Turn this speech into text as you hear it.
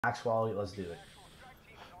max quality. Let's do it.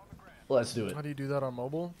 Let's do it. How do you do that on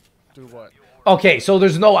mobile? Do what? Okay, so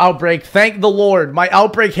there's no outbreak. Thank the Lord. My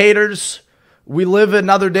outbreak haters, we live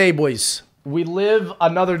another day, boys. We live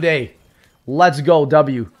another day. Let's go,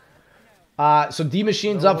 W. So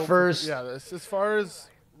D-Machine's up first. Yeah, as far as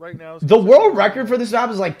right now. The world record for this map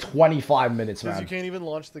is like 25 minutes, man. Because you can't even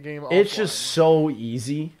launch the game offline. It's just so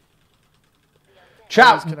easy.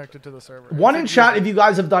 Chat, connected to the server. One in chat if you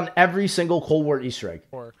guys have done every single Cold War Easter egg.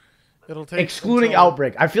 Or it'll take excluding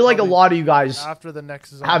Outbreak. I feel like a lot of you guys after the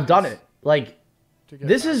next have done it. Like,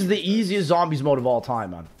 this is the easiest zombies mode of all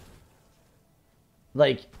time, man.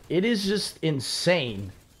 Like, it is just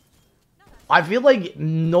insane. I feel like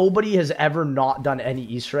nobody has ever not done any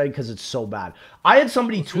Easter egg because it's so bad. I had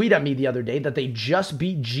somebody tweet at me the other day that they just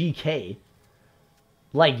beat GK,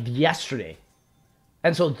 like, yesterday.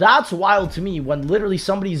 And so that's wild to me when literally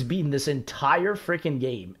somebody's beaten this entire freaking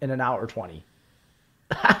game in an hour 20.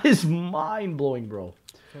 That is mind-blowing, bro.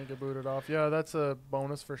 Can't get booted off. Yeah, that's a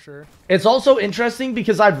bonus for sure. It's also interesting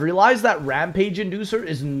because I've realized that Rampage Inducer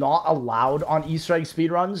is not allowed on Easter egg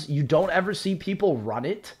speedruns. You don't ever see people run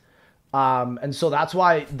it. And so that's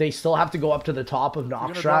why they still have to go up to the top of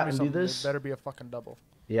Noxstrat and do this. It better be a fucking double.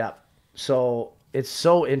 Yeah. So it's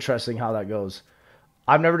so interesting how that goes.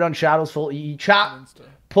 I've never done Shadows full EE. Chat,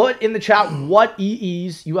 put in the chat what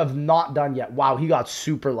EEs you have not done yet. Wow, he got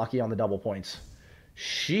super lucky on the double points.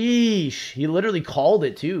 Sheesh. He literally called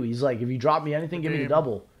it too. He's like, if you drop me anything, give me the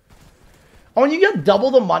double. Oh, and you get double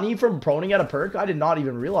the money from proning at a perk? I did not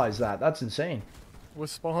even realize that. That's insane. With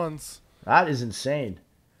spawns. That is insane.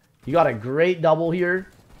 You got a great double here.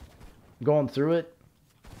 Going through it.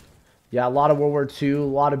 Yeah, a lot of World War II, a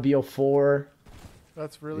lot of BO4.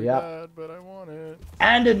 That's really bad, but I want it.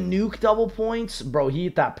 And a nuke double points. Bro, he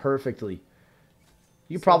hit that perfectly.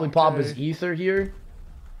 You could probably pop his ether here.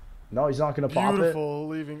 No, he's not going to pop it. Beautiful,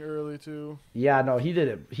 leaving early too. Yeah, no, he did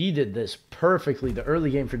it. He did this perfectly. The early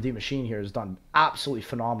game for D-Machine here is done absolutely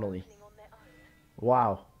phenomenally.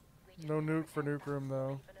 Wow. No nuke for nuke room,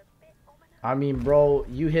 though. I mean, bro,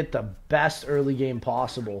 you hit the best early game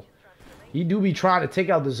possible. You do be trying to take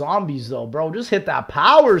out the zombies, though, bro. Just hit that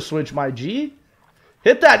power switch, my G.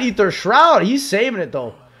 Hit that Ether Shroud. He's saving it,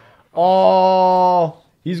 though. Oh,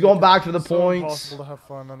 he's going back for the points. It's impossible to have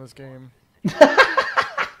fun on this game.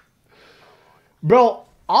 Bro,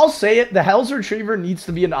 I'll say it. The Hell's Retriever needs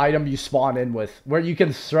to be an item you spawn in with, where you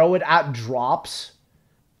can throw it at drops.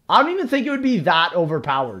 I don't even think it would be that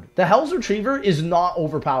overpowered. The Hell's Retriever is not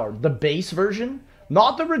overpowered. The base version,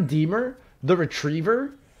 not the Redeemer, the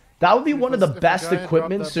Retriever. That would be one of the best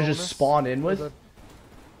equipments to just spawn in with.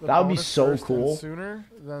 That would be so cool. Sooner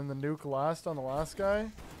than the nuke last on the last guy,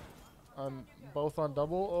 both on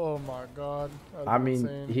double. Oh my god! I mean,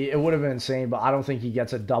 it would have been insane, but I don't think he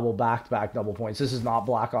gets a double back-to-back double points. This is not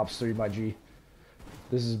Black Ops 3, my G.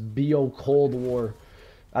 This is BO Cold War.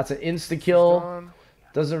 That's an insta-kill.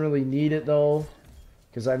 Doesn't really need it though,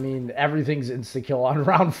 because I mean everything's insta-kill on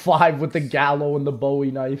round 5 with the Gallo and the Bowie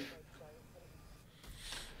knife.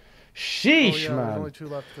 Sheesh, man. Only 2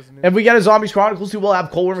 left if we get a Zombies Chronicles 2, we'll have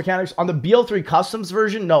Cold War mechanics. On the BO3 Customs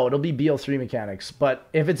version, no, it'll be BO3 mechanics. But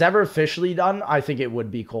if it's ever officially done, I think it would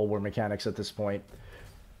be Cold War mechanics at this point.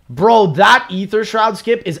 Bro, that Ether Shroud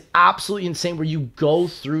skip is absolutely insane where you go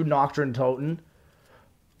through Nocturne and Toten.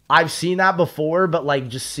 I've seen that before, but like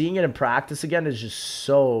just seeing it in practice again is just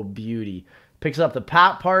so beauty. Picks up the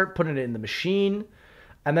pat part, putting it in the machine.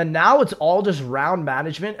 And then now it's all just round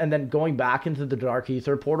management and then going back into the Dark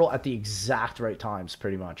Ether portal at the exact right times,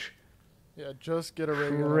 pretty much. Yeah, just get a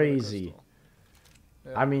ray gun. Crazy.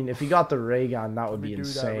 Yeah. I mean, if you got the ray gun, that would be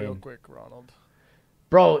insane. Do that real quick, Ronald.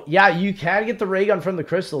 Bro, yeah, you can get the ray gun from the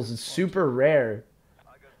crystals. It's super rare.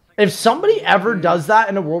 If somebody ever does that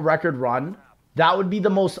in a world record run, that would be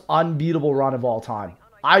the most unbeatable run of all time.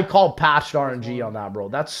 I call patched RNG on that, bro.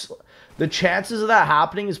 That's... The chances of that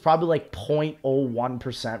happening is probably like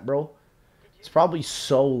 0.01%, bro. It's probably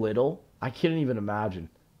so little. I can't even imagine.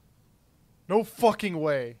 No fucking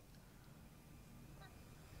way.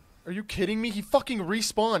 Are you kidding me? He fucking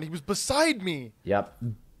respawned. He was beside me. Yep.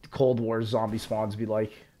 Cold War zombie spawns be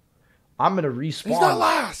like, I'm going to respawn. He's not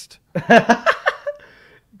last.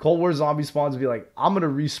 Cold War zombie spawns be like, I'm going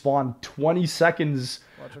to respawn 20 seconds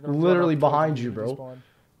literally behind you, bro. Respawn.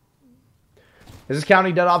 Is this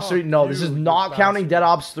counting Dead Ops 3? No, this is not counting Dead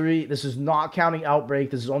Ops 3. This is not counting Outbreak.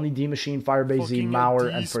 This is only D-Machine, Firebase Z,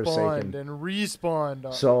 Mauer, and Forsaken. And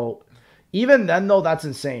respawned. So, even then, though, that's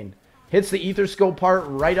insane. Hits the Ether Scope part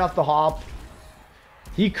right off the hop.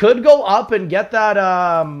 He could go up and get that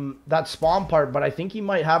that spawn part, but I think he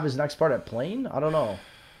might have his next part at plane. I don't know.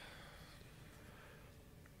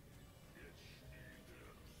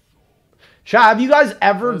 Chat, have you guys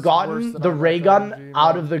ever That's worse gotten than the I like ray gun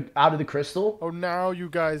RNG, out of the crystal? Oh, now you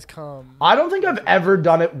guys come. I don't think I've ever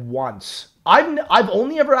done it once. I've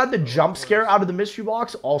only ever had the jump scare out of the mystery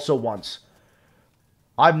box also once.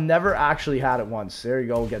 I've never actually had it once. There you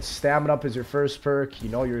go. Get stamina up as your first perk. You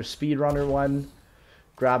know you're a speedrunner one.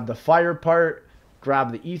 Grab the fire part.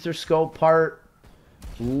 Grab the ether scope part.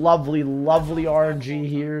 Lovely, lovely RNG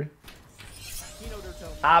here.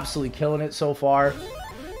 Absolutely killing it so far.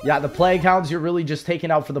 Yeah, the plague hounds you're really just taking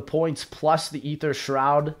out for the points plus the ether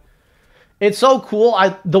shroud. It's so cool.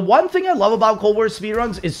 The one thing I love about Cold War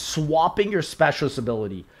speedruns is swapping your specialist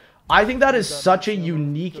ability. I think that is such a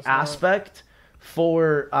unique aspect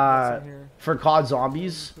for COD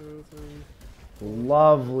Zombies.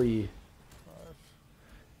 Lovely.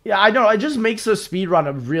 Yeah, I know. It just makes the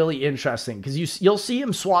speedrun really interesting because you'll see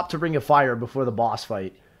him swap to Ring of Fire before the boss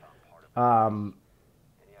fight. And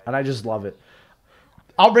I just love it.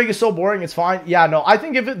 Outbreak is so boring, it's fine. Yeah, no, I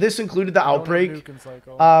think if this included the Outbreak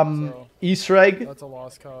Easter egg, that's a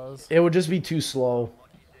lost cause. It would just be too slow.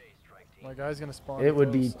 My guy's gonna spawn. It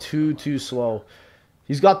would be too slow.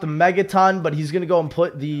 He's got the Megaton, but he's gonna go and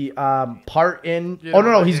put the part in. Yeah, oh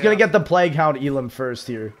no, he's gonna get the Plague Hound Elam first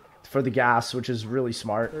here for the gas, which is really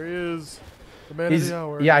smart. There he is. The man of the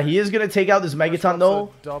hour. Yeah, he is gonna take out this Megaton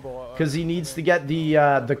though, because he needs to get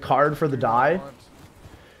the card for the die.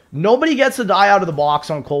 Nobody gets to die out of the box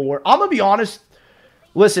on Cold War. I'm going to be honest.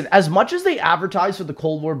 Listen, as much as they advertise for the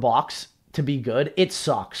Cold War box to be good, it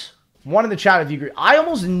sucks. One in the chat if you agree. I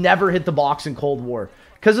almost never hit the box in Cold War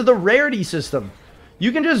because of the rarity system.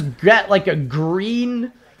 You can just get like a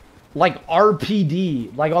green like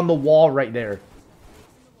RPD like on the wall right there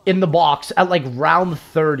in the box at like round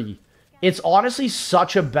 30. It's honestly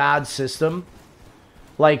such a bad system.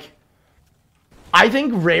 Like, I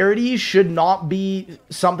think rarity should not be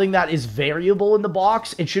something that is variable in the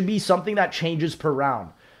box. It should be something that changes per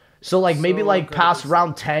round. So, like, maybe, like, past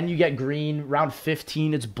round 10, you get green. Round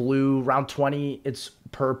 15, it's blue. Round 20, it's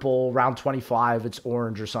purple. Round 25, it's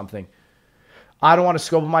orange or something. I don't want to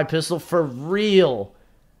scope my pistol for real.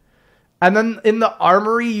 And then in the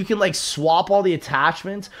armory, you can, like, swap all the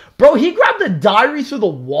attachments. Bro, he grabbed the diary through the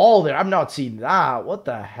wall there. I've not seen that. What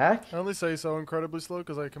the heck? I only say so incredibly slow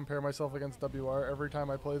because I compare myself against WR every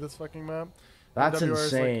time I play this fucking map. That's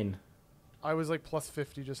insane. Like, I was, like, plus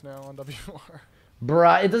 50 just now on WR.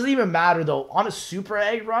 Bruh, it doesn't even matter, though. On a super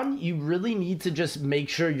egg run, you really need to just make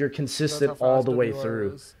sure you're consistent all the way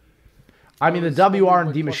through. I mean, the WR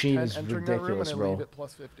and D machine is ridiculous, bro.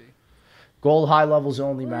 Gold high levels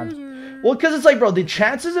only, man. Well, because it's like, bro, the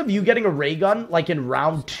chances of you getting a ray gun, like, in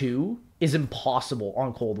round 2 is impossible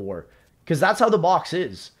on Cold War. Because that's how the box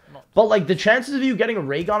is. But, like, the chances of you getting a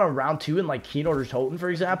ray gun on round 2 in, like, Keynote or Totem, for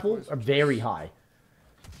example, are very high.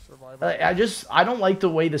 I don't like the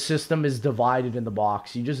way the system is divided in the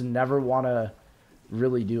box. You just never want to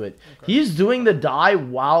really do it. Okay. He's doing the die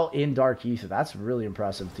while in Dark Ether. That's really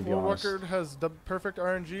impressive, to be honest. Record has the perfect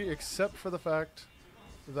RNG, except for the fact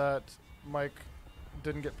that Mike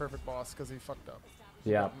didn't get perfect boss because he fucked up.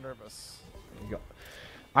 Yeah. I'm nervous. There you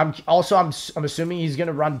go. I'm assuming he's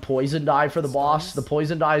gonna run poison die for the boss. The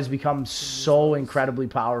poison die has become so incredibly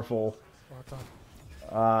powerful.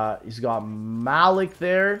 He's got Malik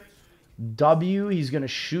there. W. He's gonna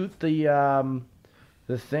shoot the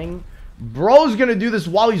thing. Bro's gonna do this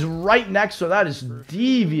while he's right next to her. That is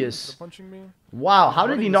devious. Wow, how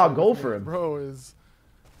did he not go for him? Bro is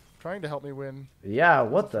trying to help me win. Yeah,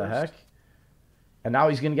 what the heck? And now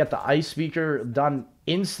he's going to get the ice beaker done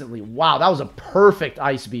instantly. Wow, that was a perfect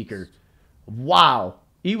ice beaker. Wow.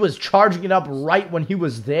 He was charging it up right when he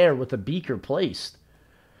was there with the beaker placed.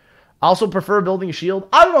 I also prefer building a shield.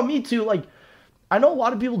 I don't know, me too. Like, I know a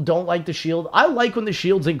lot of people don't like the shield. I like when the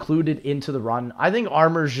shield's included into the run. I think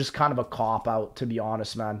armor is just kind of a cop-out, to be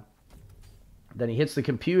honest, man. Then he hits the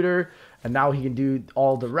computer, and now he can do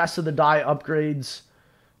all the rest of the die upgrades.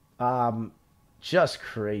 Just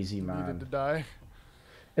crazy, man. Needed to die.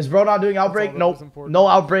 Is bro not doing Outbreak? Nope. No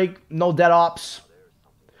Outbreak. No Dead Ops.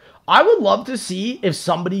 I would love to see if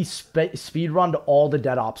somebody speedrunned all the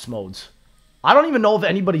Dead Ops modes. I don't even know if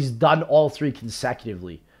anybody's done all 3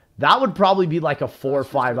 consecutively. That would probably be like a 4 or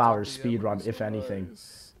 5 hour speedrun, if anything.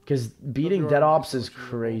 Because beating Dead Ops is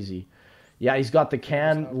crazy. Yeah, he's got the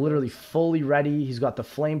can literally fully ready. He's got the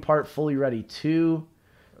flame part fully ready too.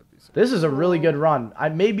 This is a really good run. I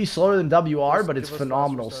may be slower than WR, but it's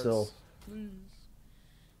phenomenal still.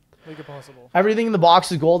 Make it possible. Everything in the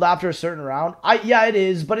box is gold after a certain round. Yeah, it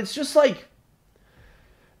is, but it's just like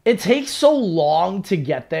it takes so long to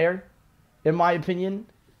get there, in my opinion.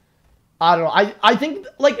 I don't know. I think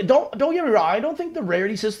like don't get me wrong. I don't think the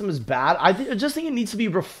rarity system is bad. I just think it needs to be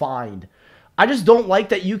refined. I just don't like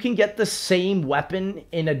that you can get the same weapon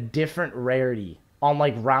in a different rarity on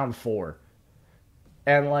like round 4.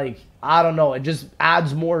 And like, I don't know, it just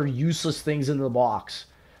adds more useless things into the box.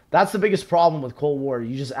 That's the biggest problem with Cold War.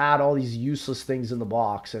 You just add all these useless things in the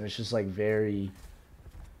box, and it's just like very,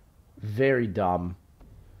 very dumb.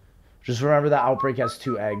 Just remember that Outbreak has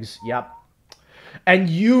 2 eggs. Yep.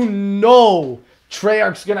 And you know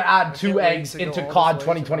Treyarch's going to add 2 eggs into COD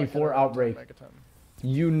 2024 Outbreak.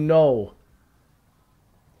 You know.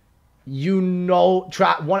 You know.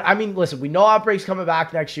 I mean, listen, we know Outbreak's coming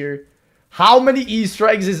back next year. How many Easter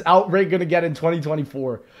eggs is Outbreak going to get in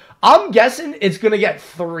 2024? I'm guessing it's going to get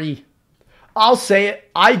 3. I'll say it.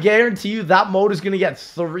 I guarantee you that mode is going to get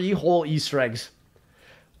 3 whole Easter eggs.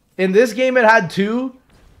 In this game, it had 2.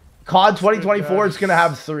 COD 2024, it's going to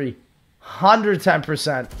have 3.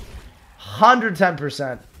 110%.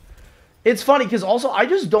 110%. It's funny because also I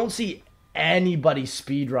just don't see anybody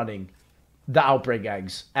speedrunning the Outbreak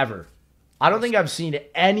eggs ever. I don't think I've seen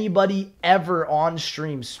anybody ever on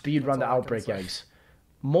stream speedrun the Outbreak eggs.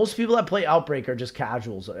 Most people that play Outbreak are just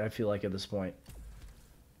casuals, I feel like, at this point.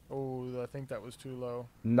 Oh, I think that was too low.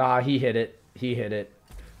 Nah, he hit it. He hit it.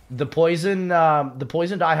 The poison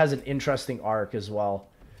die has an interesting arc as well.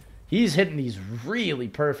 He's hitting these really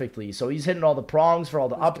perfectly. So he's hitting all the prongs for all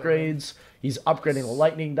the upgrades. He's upgrading the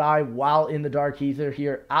lightning die while in the dark ether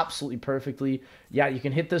here absolutely perfectly. Yeah, you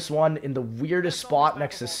can hit this one in the weirdest spot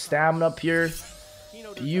next to stamina up here.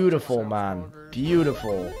 Beautiful, man.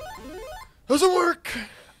 Beautiful. Does it work?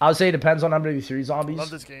 I would say it depends on MW3 zombies. Love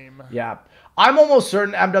this game. Yeah. I'm almost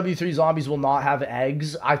certain MW3 zombies will not have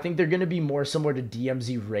eggs. I think they're going to be more similar to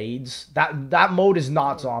DMZ raids. That mode is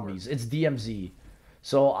not zombies. It's DMZ.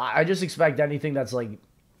 So I just expect anything that's like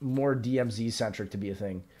more DMZ centric to be a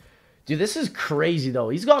thing. Dude, this is crazy though.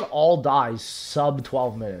 He's got all dies sub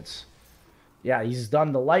 12 minutes. Yeah, he's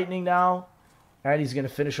done the lightning now. And he's going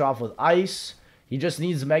to finish off with ice. He just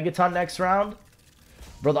needs Megaton next round.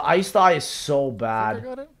 Bro, the ice die is so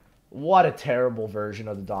bad. What a terrible version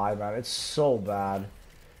of the die, man. It's so bad.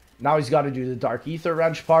 Now he's got to do the Dark Ether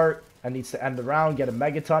Wrench part. And needs to end the round, get a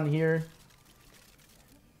Megaton here.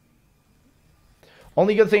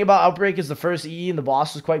 Only good thing about Outbreak is the first EE and the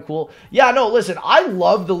boss was quite cool. Yeah, no, listen, I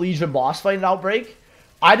love the Legion boss fight in Outbreak.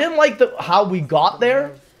 I didn't like how we got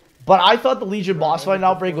there, but I thought the Legion boss fight in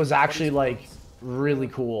Outbreak was actually, like, really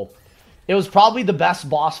cool. It was probably the best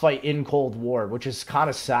boss fight in Cold War, which is kind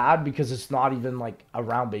of sad because it's not even, like, a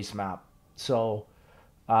round-based map. So,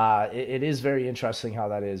 it is very interesting how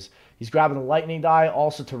that is. He's grabbing the lightning die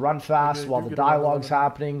also to run fast while the dialogue's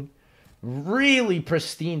happening. Really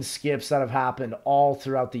pristine skips that have happened all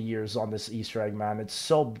throughout the years on this Easter egg, man. It's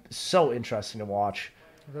so interesting to watch.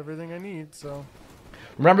 I have everything I need, so.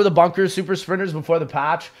 Remember the bunker super sprinters before the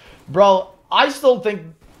patch? Bro, I still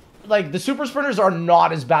think, like, the super sprinters are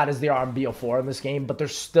not as bad as they are on BO4 in this game, but they're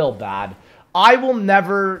still bad. I will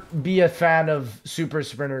never be a fan of super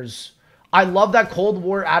sprinters. I love that Cold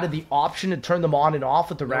War added the option to turn them on and off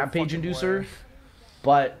with the Rampage Inducer.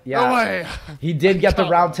 But, yeah, no way. He did get the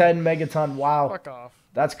round 10 Megaton. Wow. Fuck off.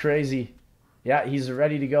 That's crazy. Yeah, he's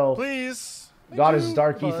ready to go. Please. Got his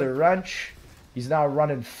Dark Ether Wrench. He's now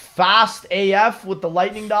running fast AF with the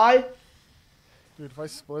lightning die. Dude, if I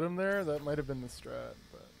split him there, that might have been the strat.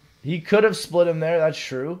 But He could have split him there. That's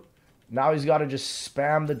true. Now he's got to just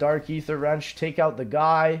spam the Dark Ether Wrench, take out the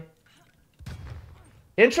guy.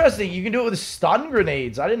 Interesting. You can do it with stun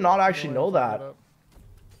grenades. I did not actually know that.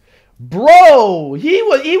 Bro, he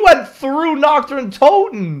went through Nocturne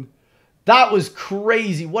Totem. That was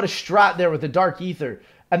crazy. What a strat there with the Dark Ether.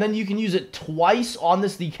 And then you can use it twice on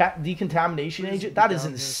this decontamination agent. That is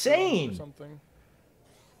insane.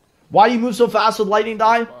 Why do you move so fast with lightning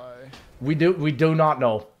die? We do not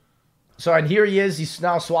know. So, and here he is. He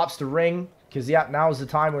now swaps to ring. Because, yeah, now is the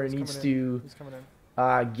time where he needs to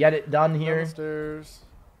get it done here. Downstairs.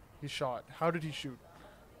 He shot. How did he shoot?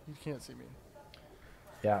 You can't see me.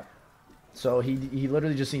 Yeah. So he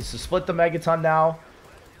literally just needs to split the Megaton now.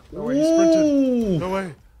 No way, he sprinted. No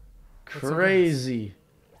way. Crazy.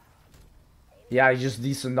 Yeah, he just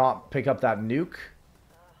needs to not pick up that nuke.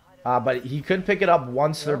 But he could pick it up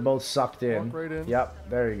once they're both sucked in. Right in. Yep,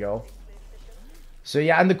 there you go. So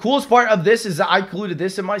yeah, and the coolest part of this is that I included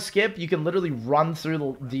this in my skip. You can literally run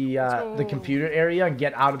through the computer area and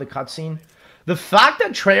get out of the cutscene. The fact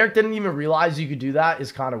that Treyarch didn't even realize you could do that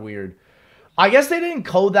is kind of weird. I guess they didn't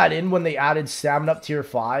code that in when they added Stamina up tier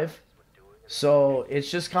 5. So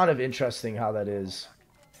it's just kind of interesting how that is.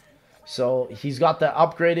 So he's got the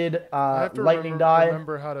upgraded lightning die. I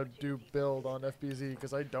remember how to do build on FBZ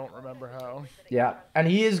because I don't remember how. Yeah, and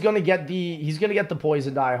he is going to get the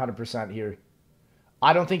poison die 100% here.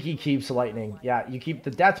 I don't think he keeps lightning. Yeah, you keep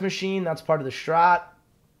the death machine. That's part of the strat.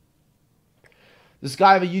 This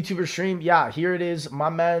guy have a YouTuber stream. Yeah, here it is. My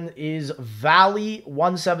man is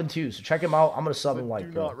Valley172. So check him out. I'm going to sub him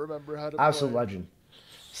like, bro. Remember how to Absolute legend.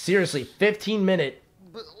 Seriously, 15-minute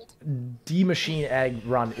D-Machine Egg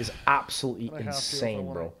run is absolutely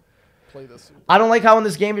insane, bro. Play this. I don't like how in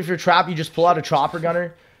this game, if you're trapped, you just pull out a chopper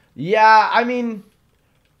gunner. Yeah, I mean,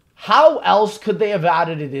 how else could they have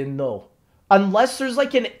added it in, though? Unless there's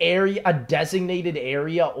like an area, a designated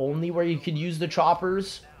area only where you could use the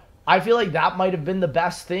choppers. I feel like that might have been the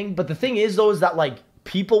best thing. But the thing is, though, is that, like,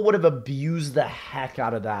 people would have abused the heck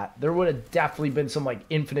out of that. There would have definitely been some, like,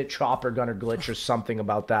 infinite chopper gunner glitch or something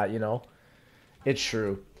about that, you know? It's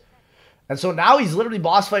true. And so now he's literally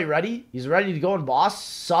boss fight ready. He's ready to go in boss.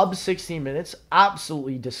 Sub 16 minutes.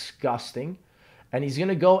 Absolutely disgusting. And he's going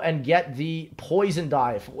to go and get the poison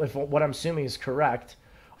die, if what I'm assuming is correct.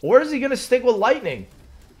 Or is he going to stick with lightning?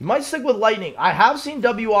 He might stick with lightning. I have seen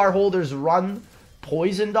WR holders run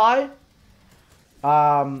poison die.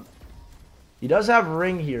 He does have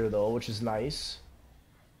ring here, though, which is nice.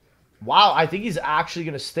 Wow, I think he's actually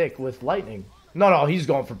going to stick with lightning. No, he's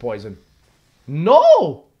going for poison.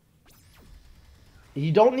 No!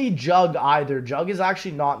 You don't need Jug either. Jug is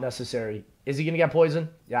actually not necessary. Is he going to get poison?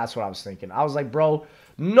 Yeah, that's what I was thinking. I was like, bro,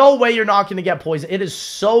 no way you're not going to get poison. It is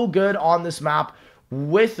so good on this map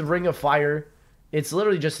with Ring of Fire. It's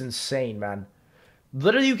literally just insane, man.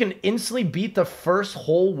 Literally, you can instantly beat the first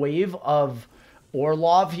whole wave of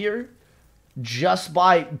Orlov here just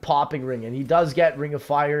by popping Ring. And he does get Ring of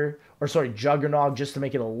Fire, or sorry, Juggernog, just to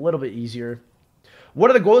make it a little bit easier. What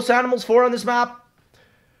are the ghost animals for on this map?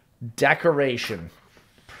 Decoration.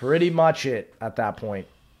 Pretty much it at that point.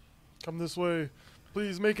 Come this way.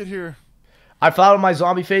 Please make it here. I followed my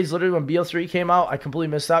zombie phase literally when BO3 came out. I completely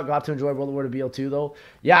missed out. Got to enjoy World War to BO2 though.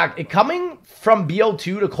 Yeah, coming from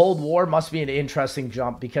BO2 to Cold War must be an interesting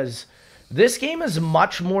jump because this game is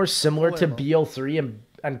much more similar to BO3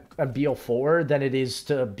 and BO4 than it is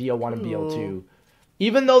to BO1 and BO2.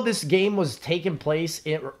 Even though this game was taking place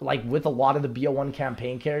in, like with a lot of the BO1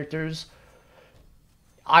 campaign characters,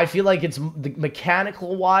 I feel like it's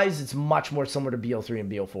mechanical wise, it's much more similar to BO3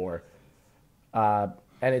 and BO4.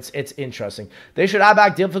 And it's interesting. They should add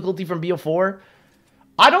back difficulty from BO4.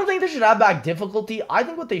 I don't think they should add back difficulty. I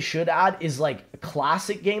think what they should add is like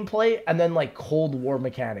classic gameplay and then like Cold War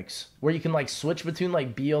mechanics where you can like switch between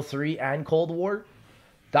like BO3 and Cold War.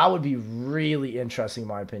 That would be really interesting in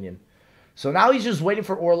my opinion. So now he's just waiting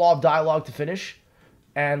for Orlov dialogue to finish.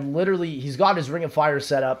 And literally he's got his Ring of Fire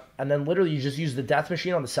set up. And then literally you just use the Death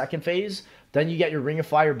Machine on the second phase. Then you get your Ring of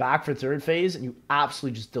Fire back for third phase. And you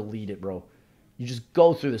absolutely just delete it, bro. You just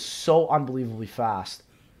go through this so unbelievably fast.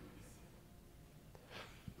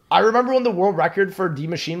 I remember when the world record for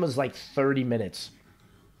D-Machine was like 30 minutes.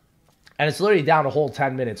 And it's literally down a whole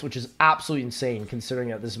 10 minutes, which is absolutely insane considering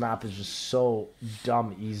that this map is just so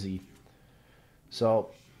dumb easy. So,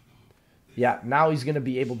 yeah, now he's going to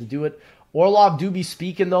be able to do it. Orlov do be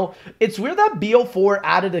speaking, though. It's weird that BO4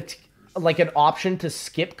 added like an option to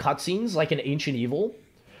skip cutscenes like in Ancient Evil.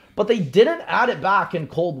 But they didn't add it back in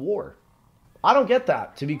Cold War. I don't get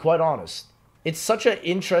that, to be quite honest. It's such an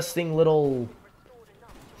interesting little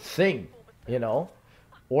thing, you know?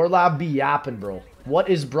 Orlov be yapping, bro. What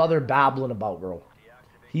is brother babbling about, bro?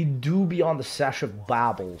 He do be on the sesh of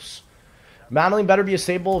babbles. Mantling better be a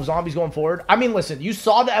staple of zombies going forward. I mean, listen, you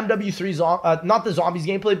saw the MW3, not the zombies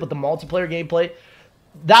gameplay, but the multiplayer gameplay.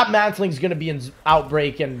 That Mantling's going to be in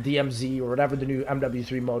Outbreak and DMZ or whatever the new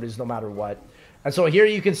MW3 mode is, no matter what. And so here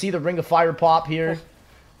you can see the Ring of Fire pop here.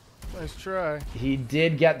 Nice try. He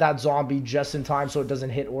did get that zombie just in time so it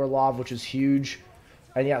doesn't hit Orlov, which is huge.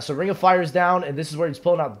 And yeah, so Ring of Fire is down, and this is where he's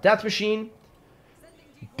pulling out the Death Machine.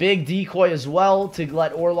 Big decoy as well to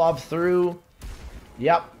let Orlov through.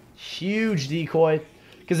 Yep, huge decoy.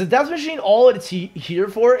 Because the Death Machine, all it's here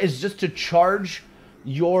for is just to charge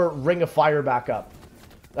your Ring of Fire back up.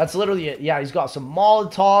 That's literally it. Yeah, he's got some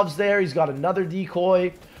Molotovs there. He's got another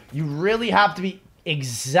decoy. You really have to be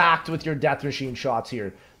exact with your Death Machine shots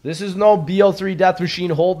here. This is no BO3 Death Machine.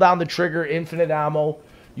 Hold down the trigger, infinite ammo.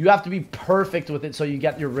 You have to be perfect with it so you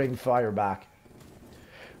get your Ring Fire back.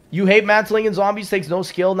 You hate mantling in zombies. Takes no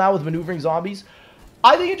skill now with maneuvering zombies.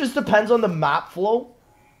 I think it just depends on the map flow.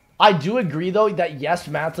 I do agree, though, that yes,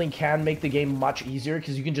 mantling can make the game much easier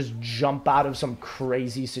because you can just jump out of some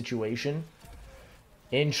crazy situation.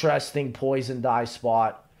 Interesting poison die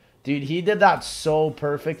spot. Dude, he did that so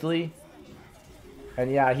perfectly.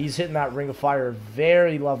 And yeah, he's hitting that Ring of Fire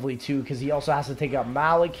very lovely too, because he also has to take out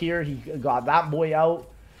Malik here. He got that boy out.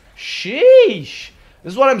 Sheesh!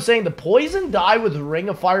 This is what I'm saying. The poison die with Ring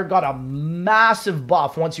of Fire got a massive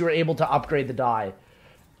buff once you were able to upgrade the die.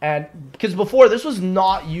 And because before, this was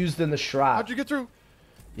not used in the Strat. How'd you get through?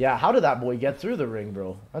 Yeah, how did that boy get through the ring,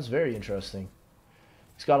 bro? That's very interesting.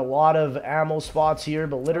 He's got a lot of ammo spots here,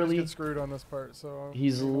 but literally... I just get screwed on this part, so...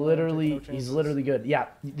 He's literally good. Yeah,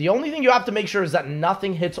 the only thing you have to make sure is that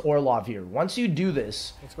nothing hits Orlov here. Once you do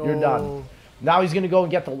this, you're done. Now he's going to go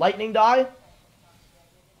and get the lightning die.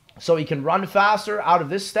 So he can run faster out of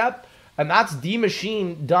this step. And that's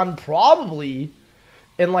D-Machine done probably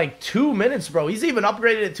in like 2 minutes, bro. He's even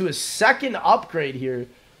upgraded it to his second upgrade here.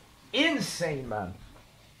 Insane, man.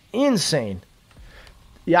 Insane.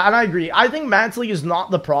 Yeah, and I agree. I think mantling is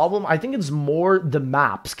not the problem. I think it's more the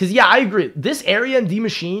maps. Because, yeah, I agree. This area in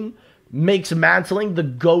D-Machine makes mantling the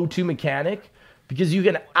go-to mechanic. Because you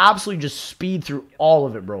can absolutely just speed through all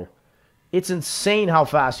of it, bro. It's insane how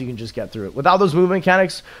fast you can just get through it. Without those movement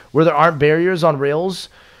mechanics where there aren't barriers on rails,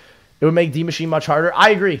 it would make D-Machine much harder.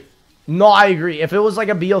 I agree. No, I agree. If it was like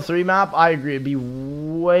a BO3 map, I agree. It'd be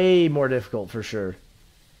way more difficult for sure.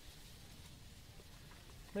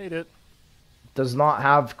 Made it. Does not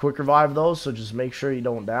have quick revive though, so just make sure you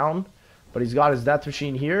don't down. But he's got his death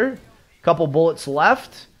machine here. Couple bullets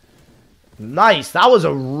left. Nice. That was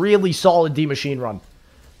a really solid D-Machine run.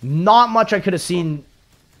 Not much I could have seen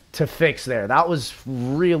to fix there. That was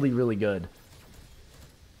really, really good.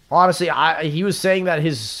 Honestly, he was saying that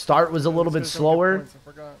his start was a little bit slower,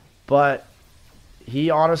 but he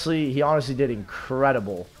honestly did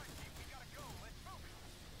incredible.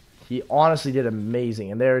 He honestly did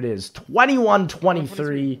amazing. And there it is.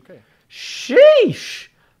 21-23. Okay. Sheesh.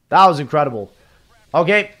 That was incredible.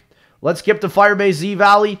 Okay. Let's skip to Firebase Z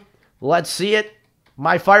Valley. Let's see it.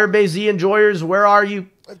 My Firebase Z enjoyers, where are you?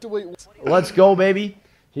 I have to wait. Let's go, baby.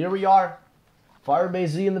 Here we are. Firebase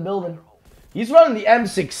Z in the building. He's running the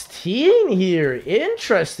M16 here.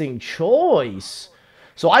 Interesting choice.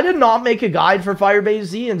 So I did not make a guide for Firebase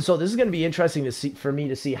Z, and so this is going to be interesting to see for me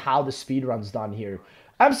to see how the speed run's done here.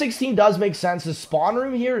 M16 does make sense. The spawn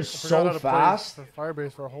room here is so fast. For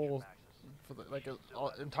Firebase for a whole,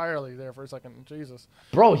 entirely there for a second. Jesus.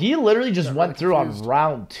 Bro, he literally just went through on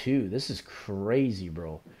round 2. This is crazy,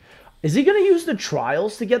 bro. Is he going to use the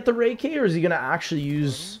trials to get the Reiki, or is he going to actually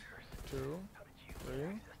use... 1, 2, 3.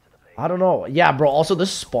 I don't know. Yeah, bro, also the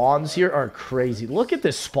spawns here are crazy. Look at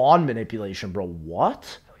this spawn manipulation, bro.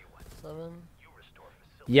 What? 7.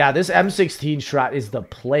 Yeah, this M16 strat is the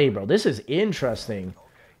play, bro. This is interesting.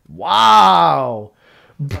 Wow.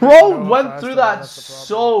 Bro went through that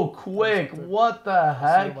so quick. What the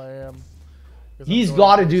heck? He's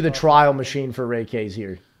got to do the trial machine for Reikis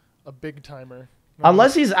here. A big timer.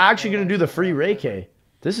 Unless he's actually going to do the free Reiki.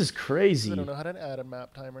 This is crazy. I don't know how to add a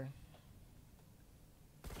map timer.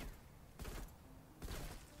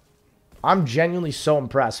 I'm genuinely so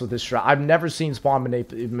impressed with this strat. I've never seen spawn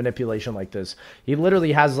manipulation like this. He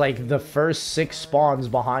literally has like the first 6 spawns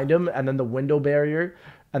behind him, and then the window barrier,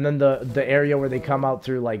 and then the area where they come out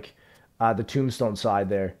through like the tombstone side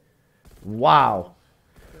there. Wow.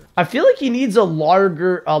 I feel like he needs a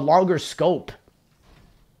longer scope.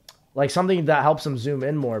 Like something that helps him zoom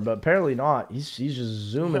in more, but apparently not. He's just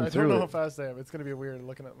zooming through it. I don't know how fast I am. It's going to be weird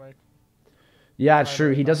looking at Mike. Yeah, it's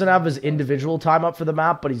true. He doesn't have his individual time up for the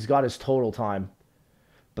map, but he's got his total time.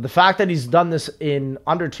 But the fact that he's done this in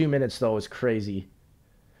under 2 minutes, though, is crazy.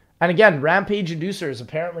 And again, Rampage Inducer is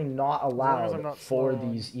apparently not allowed for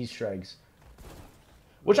these Easter eggs.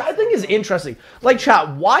 Which I think is interesting. Like,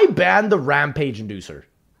 chat, why ban the Rampage Inducer?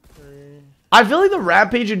 I feel like the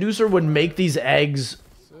Rampage Inducer would make these eggs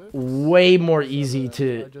way more easy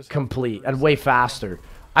to complete and way faster.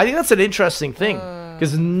 I think that's an interesting thing.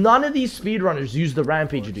 Because none of these speedrunners use the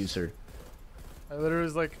Rampage Inducer. I literally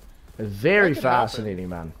was like... Very fascinating,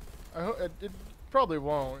 man. I hope it probably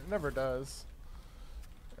won't. It never does.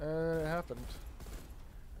 And it happened.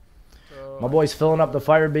 So my boy's filling up the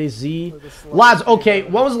Firebase Z. Lads, okay,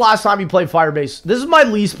 when was the last time you played Firebase? This is my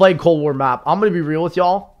least played Cold War map. I'm going to be real with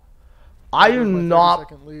y'all. I do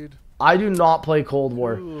not play Cold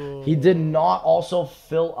War. Ooh. He did not also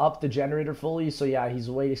fill up the generator fully, so yeah, he's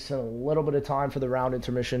wasting a little bit of time for the round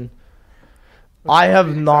intermission. I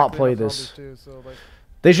have not played this. Too, so like,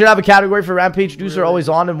 they should have a category for Rampage Deucer always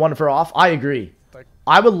on and one for off. I agree. Like,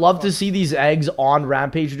 I would love to see these eggs on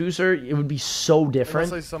Rampage Deucer. It would be so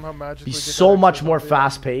different. Be so much more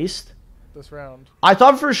fast-paced. This round. I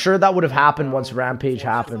thought for sure that would have happened once Rampage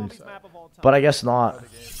happened, but I guess not.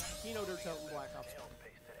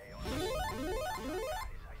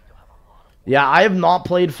 Yeah, I have not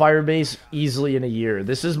played Firebase easily in a year.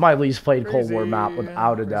 This is my least played Cold War map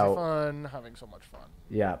without a doubt. Fun, having so much fun.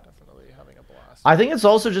 Yeah. Definitely having a blast. fast. I think it's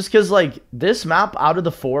also just because, like, this map out of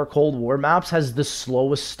the 4 Cold War maps has the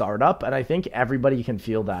slowest startup, and I think everybody can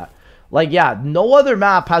feel that. Like, yeah, no other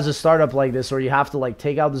map has a startup like this where you have to, like,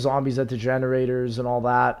 take out the zombies at the generators and all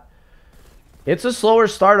that. It's a slower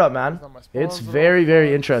startup, man. It's very,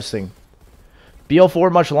 very interesting.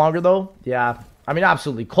 BO4 much longer, though? Yeah. I mean,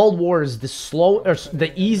 absolutely. Cold War is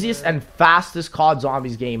the easiest and fastest COD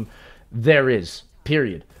Zombies game there is.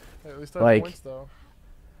 Period. Hey, at least I have points, though.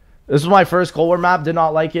 This was my first Cold War map. Did not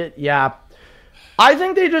like it. Yeah. I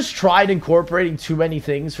think they just tried incorporating too many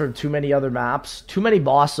things from too many other maps. Too many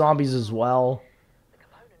boss zombies as well.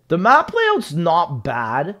 The map layout's not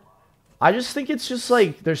bad. I just think it's just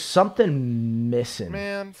like there's something missing.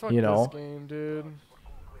 Man, fuck you know? this game, dude.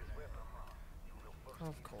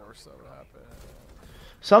 Of course that would happen.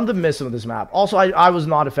 Something missing with this map. Also, I was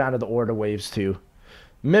not a fan of the Orda waves too.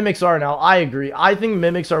 Mimics are now. I agree. I think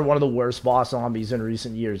Mimics are one of the worst boss zombies in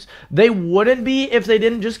recent years. They wouldn't be if they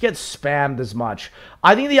didn't just get spammed as much.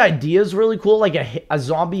 I think the idea is really cool, like a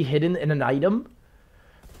zombie hidden in an item.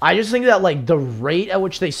 I just think that like the rate at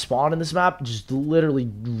which they spawn in this map just literally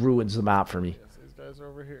ruins the map for me. Yes, these guys are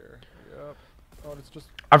over here. Yep. Oh, it's just...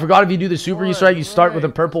 I forgot if you do the super Easter egg, you start with a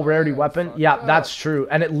purple rarity weapon. Yeah, that's true.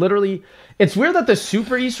 And it literally... It's weird that the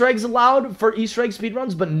super Easter egg's allowed for Easter egg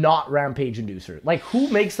speedruns, but not Rampage Inducer. Like, who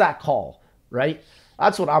makes that call, right?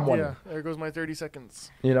 That's what I'm wondering. Yeah, there goes my 30 seconds.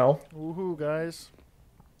 You know? Woohoo, guys.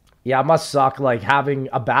 Yeah, it must suck, like, having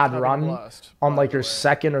a bad run on, like, your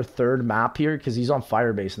second or third map here, because he's on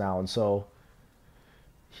Firebase now, and so...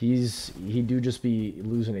 He do just be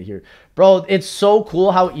losing it here. Bro, it's so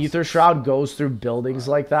cool how Ether Shroud goes through buildings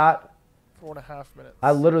like that. 4.5 minutes.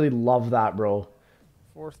 I literally love that, bro.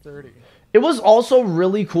 4:30. It was also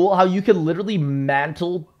really cool how you could literally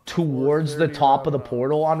mantle towards the top of the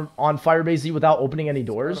portal on Firebase Z without opening any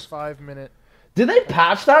doors. 5-minute. Did they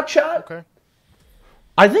patch that, chat? Okay.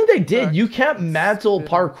 I think they did. You can't mantle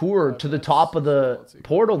parkour to the top of the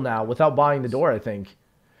portal now without buying the door, I think.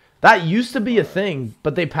 That used to be a thing,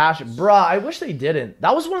 but they patched it. Bruh, I wish they didn't.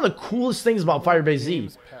 That was one of the coolest things about Firebase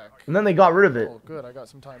Z. And then they got rid of it. Oh, good. I got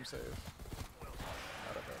some time saved.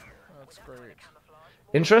 That's great.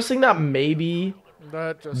 Interesting that maybe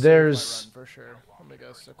that just there's... for sure. Let me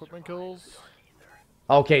guess. Equipment kills?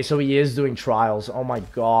 Okay, so he is doing trials. Oh my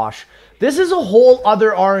gosh. This is a whole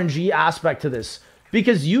other RNG aspect to this.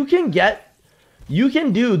 Because you can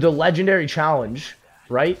do the legendary challenge,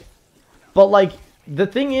 right? But like... The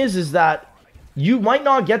thing is that you might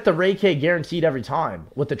not get the Ray K guaranteed every time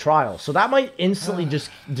with the trial. So that might instantly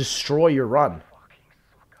just destroy your run.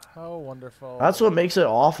 How wonderful. That's what makes it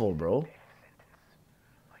awful, bro.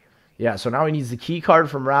 Yeah, so now he needs the key card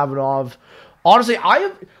from Ravenov. Honestly,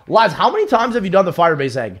 lads, how many times have you done the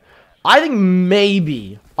Firebase egg? I think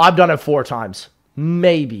maybe I've done it 4 times.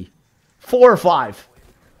 Maybe. 4 or 5.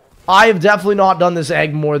 I have definitely not done this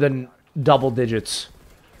egg more than double digits.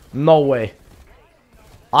 No way.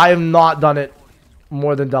 I have not done it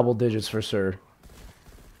more than double digits for sure.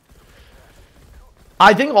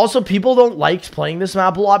 I think also people don't like playing this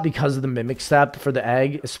map a lot because of the mimic step for the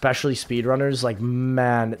egg, especially speedrunners. Like,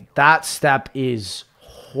 man, that step is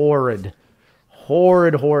horrid.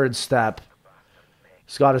 Horrid, horrid step.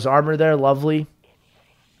 He's got his armor there. Lovely.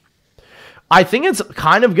 I think it's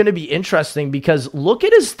kind of going to be interesting because look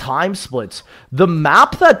at his time splits. The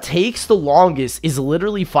map that takes the longest is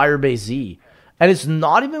literally Firebase Z. And it's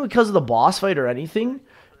not even because of the boss fight or anything.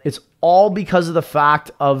 It's all because of the fact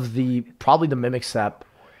of probably the mimic step.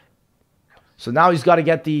 So now he's got to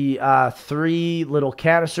get the 3 little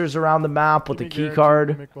canisters around the map with the key card.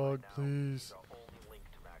 Mimic bug, please.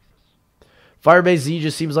 Firebase Z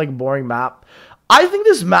just seems like a boring map. I think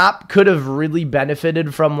this map could have really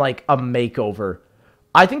benefited from like a makeover.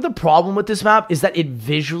 I think the problem with this map is that it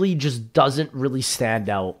visually just doesn't really stand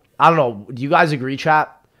out. I don't know. Do you guys agree,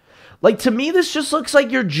 chat? Like, to me, this just looks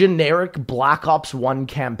like your generic Black Ops 1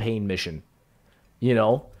 campaign mission. You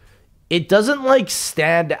know? It doesn't, like,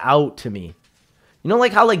 stand out to me. You know,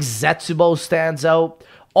 like how, like, Zetsubo stands out?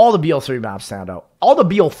 All the BL3 maps stand out. All the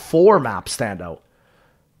BL4 maps stand out.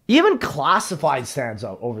 Even Classified stands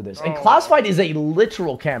out over this. And Classified is a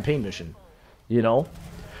literal campaign mission. You know?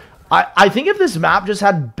 I think if this map just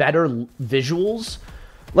had better visuals...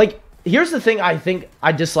 Like... Here's the thing I think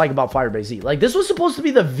I dislike about Firebase Z. Like, this was supposed to be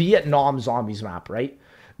the Vietnam zombies map, right?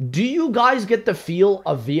 Do you guys get the feel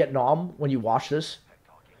of Vietnam when you watch this?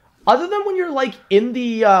 Other than when you're, like, in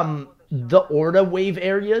the Orda wave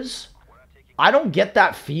areas, I don't get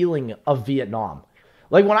that feeling of Vietnam.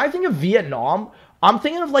 Like, when I think of Vietnam, I'm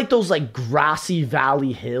thinking of, like, those, like, grassy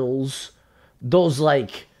valley hills. Those,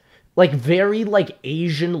 like like very like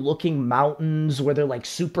Asian looking mountains where they're like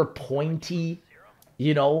super pointy,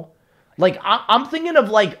 you know? Like I'm thinking of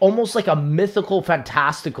like almost like a mythical,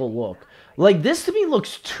 fantastical look. Like this to me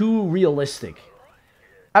looks too realistic.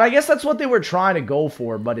 And I guess that's what they were trying to go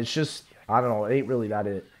for, but it's just, I don't know, it ain't really that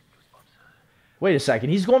it. Wait a second,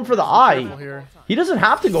 he's going for the eye. He doesn't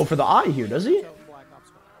have to go for the eye here, does he?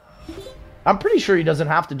 I'm pretty sure he doesn't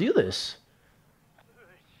have to do this.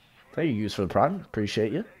 Thank you, Use for the Prime.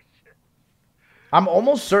 Appreciate you. I'm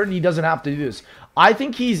almost certain he doesn't have to do this. I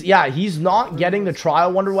think he's not getting the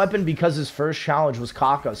trial wonder weapon because his first challenge was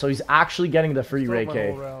Kaka. So he's actually getting the free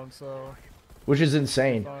Reiki. Which is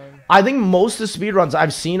insane. I think most of the speedruns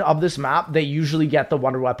I've seen of this map, they usually get the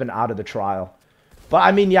wonder weapon out of the trial. But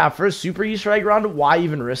I mean, yeah, for a super Easter egg round, why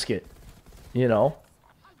even risk it? You know?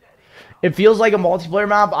 It feels like a multiplayer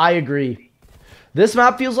map. I agree. This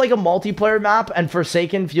map feels like a multiplayer map, and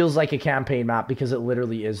Forsaken feels like a campaign map because it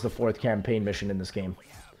literally is the 4th campaign mission in this game.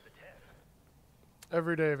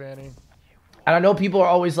 Every day, Vanny. And I know people are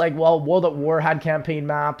always like, well, World at War had campaign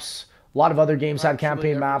maps. A lot of other games had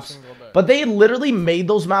campaign maps. But they literally made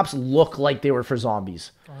those maps look like they were for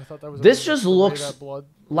zombies. Oh, I thought that was this just looks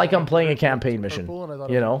like I'm playing a campaign mission. And I thought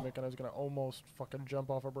you know? I was going to almost fucking jump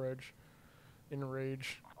off a bridge in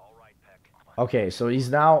rage. Okay, so he's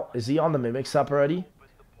now, is he on the Mimic step already?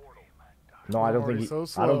 No, I don't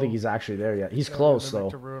think he's actually there yet. He's close though.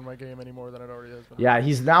 To ruin my game any more than it already has been. Yeah,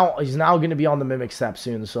 he's now going to be on the Mimic step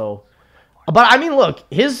soon, so but I mean, look,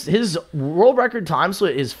 his world record time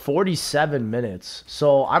split is 47 minutes.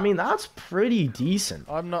 So, I mean, that's pretty decent.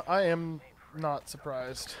 I am not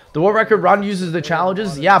surprised. The world record run uses the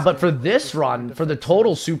challenges. Yeah, but for this run, for the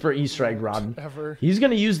total super Easter egg run, he's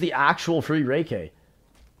going to use the actual free Reiki.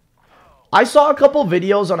 I saw a couple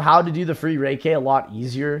videos on how to do the free Reiki a lot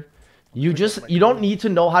easier. You don't need to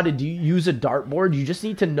know how to use a dartboard. You just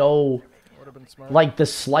need to know like the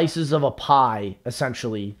slices of a pie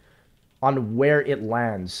essentially on where it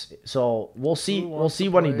lands. So we'll see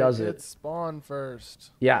when he does it. Spawn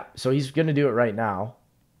first. Yeah, so he's going to do it right now.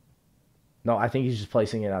 No, I think he's just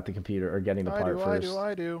placing it at the computer or getting the part first.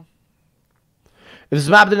 I do. If this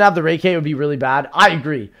map didn't have the Reiki, it would be really bad. I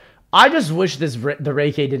agree. I just wish the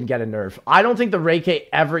Reiki didn't get a nerf. I don't think the Reiki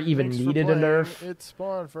ever even needed a nerf. It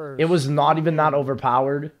spawned first. It was not even that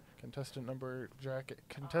overpowered. Contestant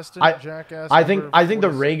jackass. I think the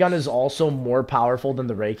ray gun is also more powerful than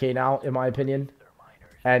the Reiki now, in my opinion.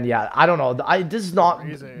 And yeah, I don't know. This is not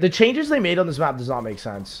the changes they made on this map does not make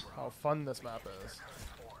sense. How fun this map is.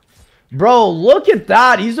 Bro, look at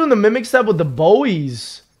that. He's doing the mimic step with the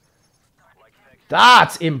Bowies.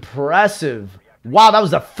 That's impressive. Wow, that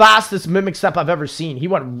was the fastest mimic step I've ever seen. He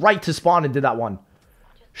went right to spawn and did that one.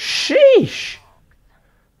 Sheesh.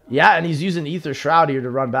 Yeah, and he's using Ether Shroud here to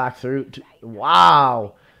run back through.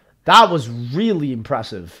 Wow. That was really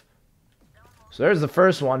impressive. So there's the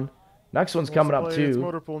first one. Next one's coming up too. It's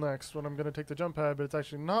Motorpool next when I'm going to take the jump pad, but it's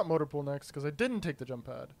actually not Motorpool next because I didn't take the jump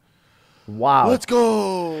pad. Wow. Let's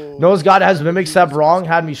go. Noah's God has mimic step wrong.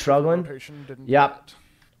 Had me struggling. Yep.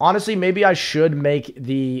 Honestly, maybe I should make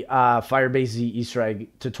the Firebase Z Easter egg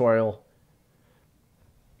tutorial.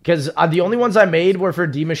 Because the only ones I made were for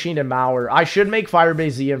D-Machine and Mauer. I should make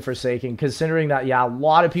Firebase Z and Forsaken, considering that, yeah, a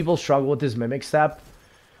lot of people struggle with this Mimic Step.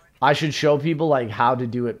 I should show people, like, how to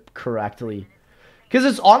do it correctly. Because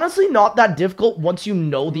it's honestly not that difficult once you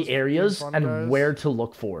know the areas and where to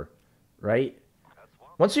look for, right?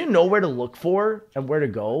 Once you know where to look for and where to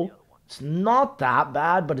go, it's not that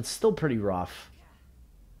bad, but it's still pretty rough.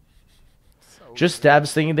 Just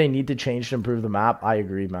devs thinking they need to change to improve the map. I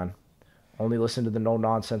agree, man. Only listen to the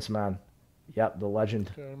no-nonsense man. Yep, the legend.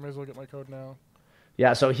 Okay, I may as well get my code now.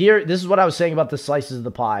 Yeah, so here, this is what I was saying about the slices of the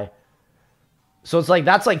pie. So it's like,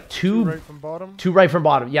 that's like two right from bottom? Two right from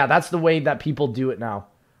bottom. Yeah, that's the way that people do it now.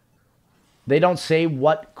 They don't say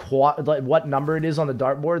what number it is on the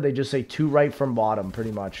dartboard. They just say 2 right from bottom,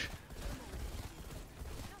 pretty much.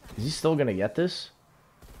 Is he still going to get this?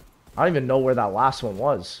 I don't even know where that last one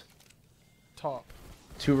was. Top.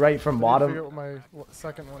 2 right from bottom. I forget what my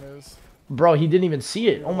second one is. Bro, he didn't even see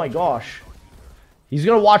it. Oh my gosh. He's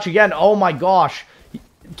going to watch again. Oh my gosh.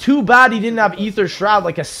 Too bad he didn't have Ether Shroud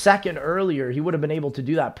like a second earlier. He would have been able to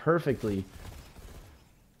do that perfectly.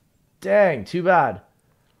 Dang, too bad.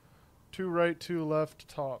 2 right, 2 left,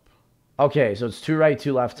 top. Okay, so it's 2 right,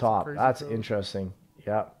 2 left, top. That's interesting.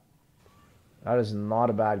 Yeah. That is not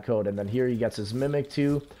a bad code. And then here he gets his Mimic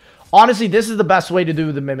too. Honestly, this is the best way to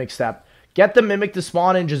do the Mimic step. Get the Mimic to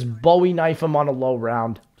spawn and just Bowie knife him on a low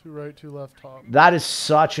round. 2 right, 2 left, top. That is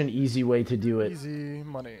such an easy way to do it. Easy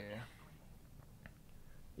money.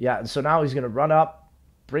 Yeah, and so now he's going to run up,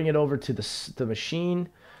 bring it over to the machine.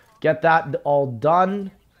 Get that all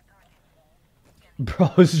done.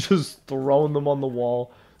 Bro is just throwing them on the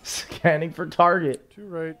wall. Scanning for target. 2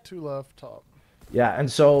 right, 2 left, top. Yeah,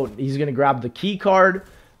 and so he's going to grab the key card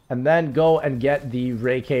and then go and get the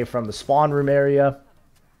Reiki from the spawn room area.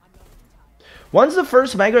 When's the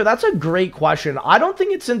first Mangler? That's a great question. I don't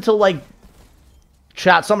think it's until, like,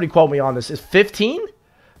 chat, somebody quote me on this. Is 15?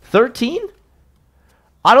 13?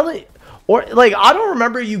 I don't think, or, like, I don't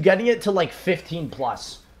remember you getting it to, like, 15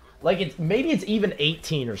 plus. Like, maybe it's even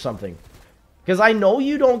 18 or something. Because I know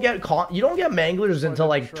you don't get Manglers until,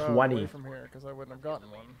 like, 20. From here, 'cause I wouldn't have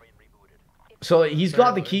gotten one. So he's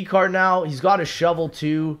got the key card now. He's got a shovel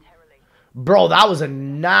too. Bro, that was a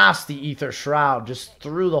nasty ether shroud. Just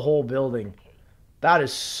through the whole building. That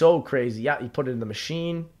is so crazy. Yeah, he put it in the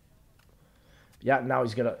machine. Yeah, now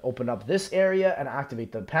he's going to open up this area and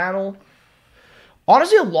activate the panel.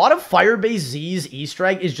 Honestly, a lot of Firebase Z's Easter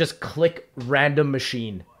egg is just click random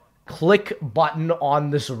machine. Click button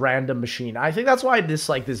on this random machine. I think that's why I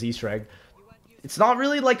dislike this Easter egg. It's not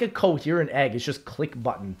really like a coherent egg. It's just click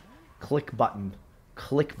button. Click button.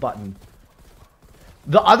 Click button.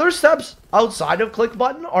 The other steps outside of click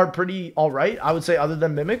button are pretty alright, I would say, other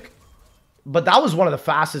than Mimic. But that was one of the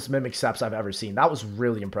fastest Mimic steps I've ever seen. That was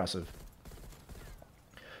really impressive.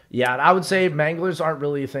 Yeah, and I would say Manglers aren't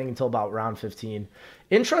really a thing until about round 15.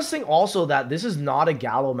 Interesting also that this is not a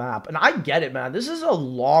Gallo map. And I get it, man. This is a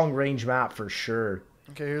long-range map for sure.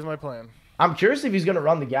 Okay, here's my plan. I'm curious if he's going to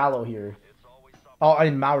run the Gallo here. Oh,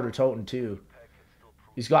 and Mauder Toten too.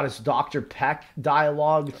 He's got his Dr. Peck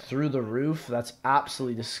dialogue through the roof. That's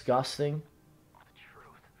absolutely disgusting.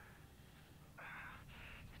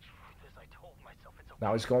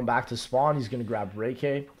 Now he's going back to spawn. He's going to grab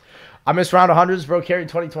Reiki. I missed round 100s, bro. Carry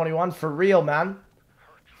 2021. For real, man.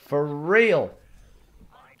 For real.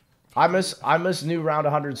 I miss new round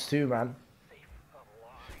 100s too, man.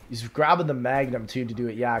 He's grabbing the Magnum too to do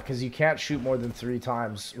it. Yeah, because you can't shoot more than 3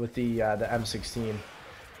 times with the M16.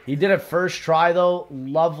 He did it first try, though.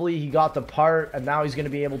 Lovely. He got the part, and now he's going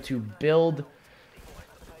to be able to build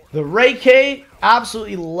the Reiki.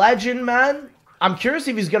 Absolutely legend, man. I'm curious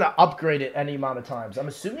if he's going to upgrade it any amount of times. I'm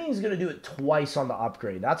assuming he's going to do it twice on the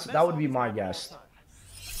upgrade. That would be my guess.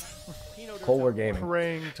 Cold War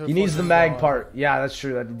Gaming. He needs the mag part. Yeah, that's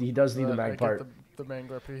true. He does need the mag part. The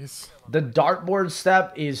Mangler piece. The dartboard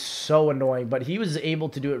step is so annoying, but he was able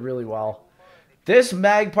to do it really well. This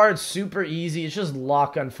mag part's super easy. It's just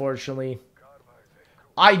luck, unfortunately.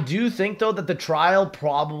 I do think, though, that the trial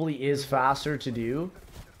probably is faster to do.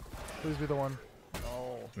 Please be the one.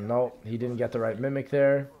 Oh. No, he didn't get the right Mimic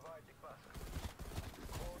there.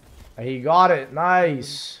 He got it.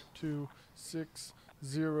 Nice. 2, 6,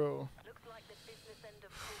 0.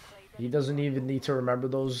 He doesn't even need to remember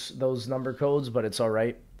those number codes, but it's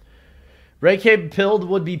alright. Reiki pilled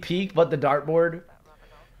would be peak, but the dartboard...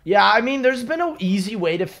 Yeah, I mean, there's been an easy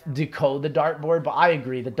way to decode the dartboard, but I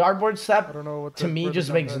agree. The dartboard step, to me,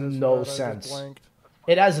 just makes no sense.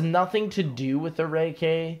 It has nothing to do with the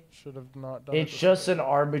Reiki. Should have not done it's just an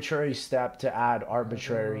arbitrary step to add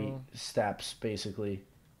arbitrary steps, basically.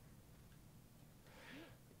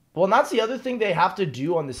 Well, and that's the other thing they have to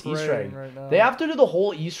do on this Easter egg. They have to do the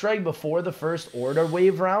whole Easter egg before the first order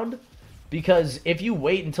wave round. Because if you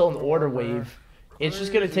wait until an order wave... It's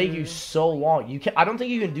just going to take you so long. I don't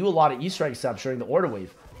think you can do a lot of Easter egg steps during the order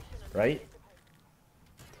wave. Right?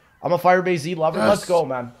 I'm a Firebase Z lover. Yes. Let's go,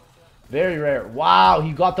 man. Very rare. Wow,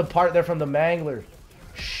 he got the part there from the Mangler.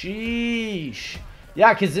 Sheesh.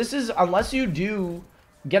 Yeah, because this is, unless you do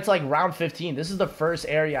get to like round 15, this is the first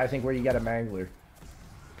area, I think, where you get a Mangler.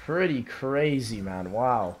 Pretty crazy, man.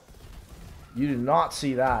 Wow. You did not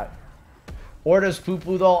see that. Orda's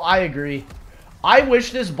poo-poo, though. I agree. I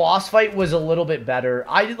wish this boss fight was a little bit better.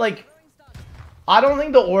 I don't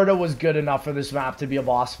think the Orda was good enough for this map to be a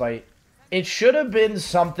boss fight. It should have been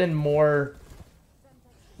something more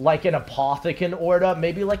like an Apothecon Orda.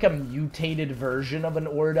 Maybe like a mutated version of an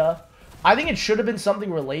Orda. I think it should have been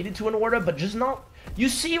something related to an Orda, but just not... You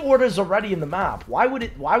see Ordas already in the map. Why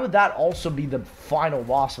would that also be the final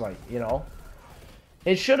boss fight, you know?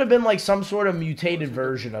 It should have been like some sort of mutated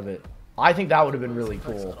version of it. I think that would have been really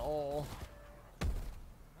cool.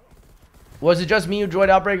 Was it just me who enjoyed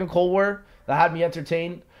Outbreak and Cold War that had me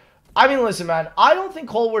entertained? I mean, listen, man. I don't think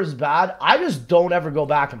Cold War is bad. I just don't ever go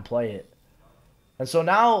back and play it. And so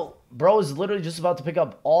now, bro is literally just about to pick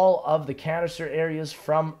up all of the canister areas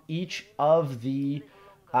from each of the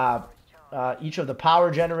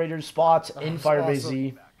power generator spots in Firebase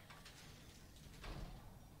Z.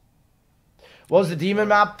 What was the demon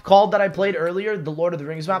map called that I played earlier? The Lord of the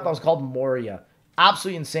Rings map? That was called Moria.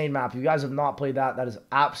 Absolutely insane map. If you guys have not played that, that is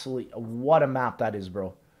absolutely... What a map that is,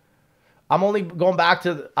 bro. I'm only going back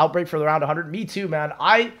to the Outbreak for the round 100. Me too, man.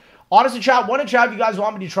 Honestly, chat, one in chat if you guys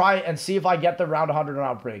want me to try and see if I get the round 100 on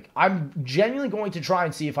Outbreak. I'm genuinely going to try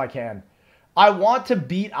and see if I can. I want to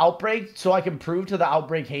beat Outbreak so I can prove to the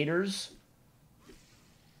Outbreak haters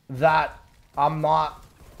that I'm not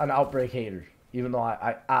an Outbreak hater, even though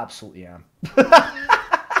I absolutely am.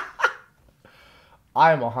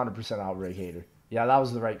 I am 100% Outbreak hater. Yeah, that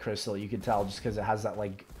was the right crystal. You can tell just because it has that,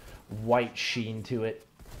 like, white sheen to it.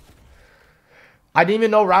 I didn't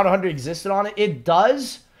even know round 100 existed on it. It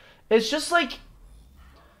does. It's just like...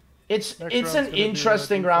 It's an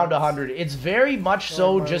interesting round 100. It's very much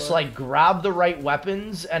so just, like, grab the right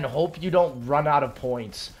weapons and hope you don't run out of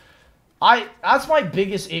points. That's my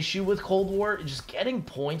biggest issue with Cold War. Just getting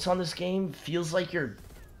points on this game feels like you're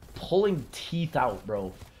pulling teeth out,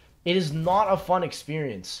 bro. It is not a fun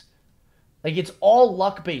experience. Like, it's all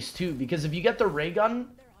luck-based, too, because if you get the ray gun,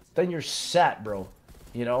 then you're set, bro.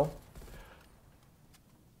 You know?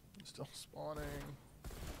 Still spawning.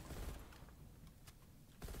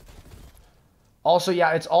 Also,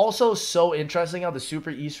 yeah, it's also so interesting how the Super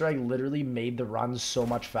Easter egg literally made the runs so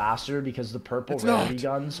much faster because the purple rarity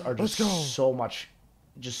guns are just so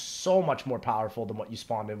much more powerful than what you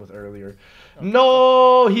spawned in with earlier. Okay.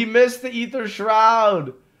 No, he missed the Ether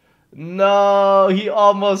Shroud. No, he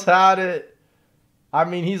almost had it. I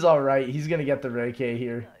mean, he's all right. He's going to get the Ray K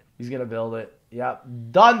here. He's going to build it. Yep.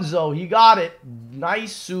 Dunzo. He got it.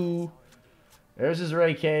 Nice, Sue. There's his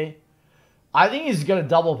Ray K. I think he's going to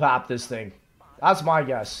double pap this thing. That's my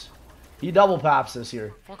guess. He double paps this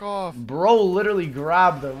here. Fuck off. Bro literally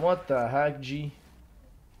grabbed him. What the heck, G?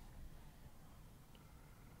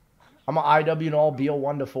 I'm an IW and all BO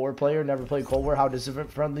 1 to 4 player. Never played Cold War. How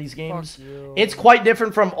different from these games? It's quite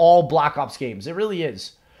different from all Black Ops games. It really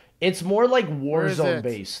is. It's more like Warzone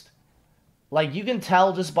based. Like, you can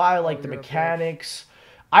tell just by, like, the mechanics.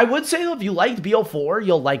 I would say, though, if you liked BO4,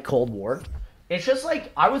 you'll like Cold War. It's just,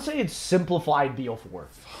 like, I would say it's simplified BO4.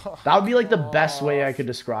 That would be, like, the best way I could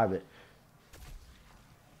describe it.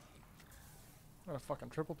 I'm gonna fucking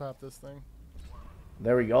triple tap this thing.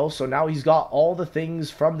 There we go. So now he's got all the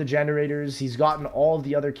things from the generators. He's gotten all of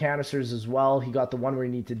the other canisters as well. He got the one where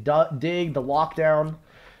you need to dig, the lockdown.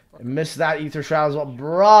 Missed that Ether Shroud as well.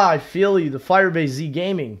 Bruh, I feel you. The Firebase Z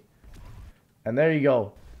Gaming. And there you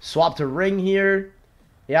go. Swap to ring here.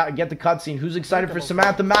 Yeah, get the cutscene. Who's excited for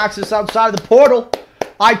Samantha Maxis outside of the portal?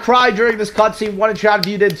 I cried during this cutscene. One in chat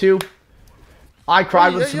if you did too. I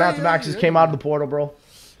cried when Samantha Maxis came out of the portal, bro.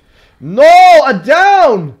 No, a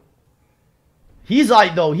down. He's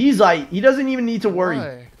aight though. He's aight. He doesn't even need to worry.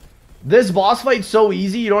 Why? This boss fight's so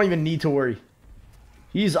easy, you don't even need to worry.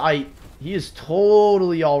 He's aight. He is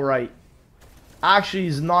totally alright. Actually,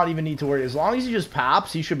 he's not even need to worry. As long as he just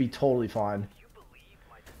paps, he should be totally fine.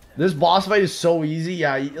 This boss fight is so easy.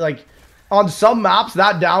 Yeah, like, on some maps,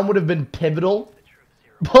 that down would have been pivotal.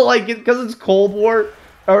 But, like, because it's Cold War,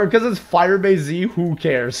 or because it's Firebase Z, who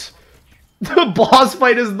cares? The boss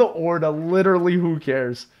fight is the Orda. Literally, who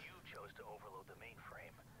cares?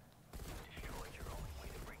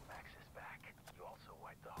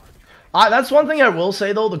 That's one thing I will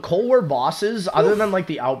say, though. The Cold War bosses, other than, like,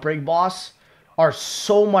 the Outbreak boss, are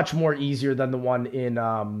so much more easier than the one in,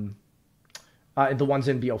 the ones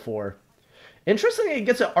in BO4. Interestingly, he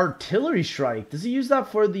gets an artillery strike. Does he use that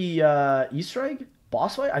for the Easter egg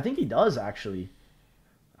boss fight? I think he does, actually.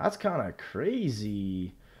 That's kind of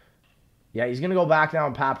crazy. Yeah, he's going to go back now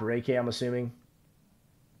and pap Ray K, I'm assuming.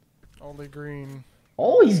 Only green.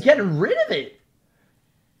 Oh, he's getting rid of it.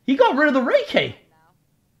 He got rid of the Ray K.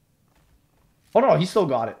 Oh, no, he still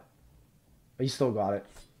got it. He still got it.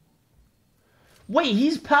 Wait,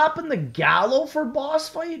 he's papping the Gallo for boss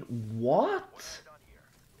fight? What?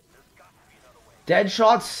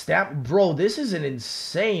 Deadshot stamp. Bro, this is an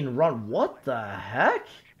insane run. What the heck?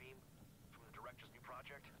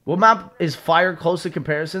 What map is Fire close to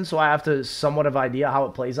comparison? So I have to somewhat of idea how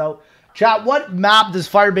it plays out. Chat, what map does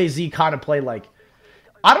Firebase Z kind of play like?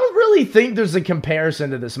 I don't really think there's a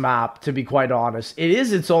comparison to this map, to be quite honest. It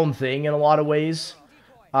is its own thing in a lot of ways.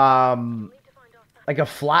 Like a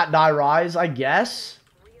flat die rise, I guess.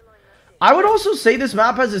 I would also say this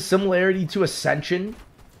map has a similarity to Ascension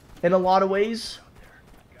in a lot of ways.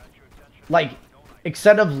 Like,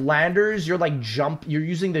 instead of landers, you're you're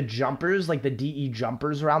using the jumpers, like the DE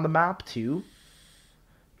jumpers around the map too.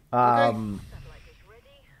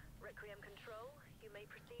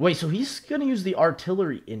 Wait, so he's gonna use the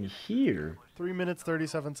artillery in here. 3 minutes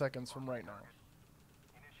 37 seconds from right now.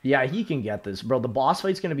 Yeah, he can get this, bro. The boss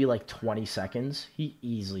fight's gonna be like 20 seconds. He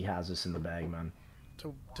easily has this in the bag, man.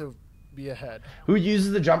 To be ahead. Who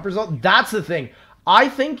uses the jumpers? That's the thing. I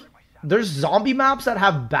think There's zombie maps that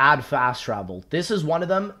have bad fast travel. This is one of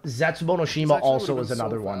them. Zetsubo no Shima also is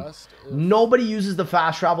another one. Nobody uses the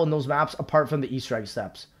fast travel in those maps apart from the Easter egg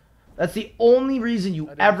steps. That's the only reason you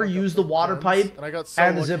ever use the water pipe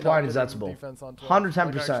and the zip line in Zetsubo.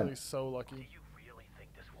 110%. So lucky.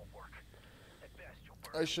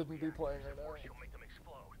 I shouldn't be playing right now.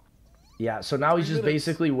 Yeah, so now he's just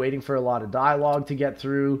basically waiting for a lot of dialogue to get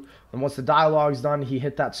through. And once the dialogue's done, he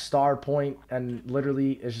hit that star point, and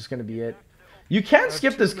literally it's just going to be it. You can't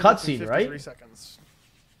skip this cutscene, right? Seconds.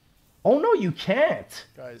 Oh, no, you can't.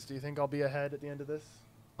 Guys, do you think I'll be ahead at the end of this?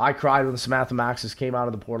 I cried when Samantha Maxis came out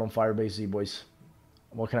of the portal in Firebase Z, boys.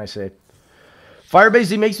 What can I say? Firebase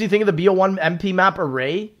Z makes me think of the BO1 MP map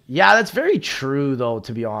array. Yeah, that's very true, though,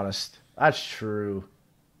 to be honest. That's true.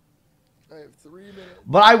 I have 3 minutes.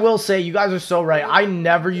 But I will say, you guys are so right. I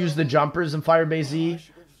never used the jumpers in Firebase Z.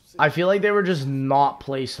 I feel like they were just not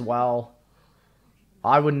placed well.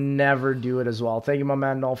 I would never do it as well. Thank you, my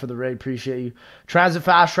man, Null, for the raid. Appreciate you. Transit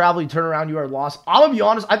fast travel, you turn around, you are lost. I'm going to be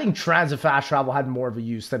honest, I think transit fast travel had more of a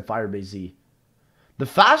use than Firebase Z. The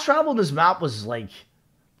fast travel in this map was like,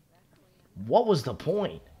 what was the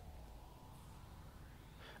point?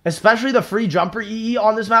 Especially the free jumper EE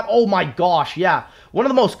on this map. Oh my gosh, yeah. One of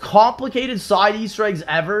the most complicated side Easter eggs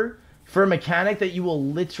ever for a mechanic that you will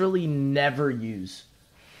literally never use.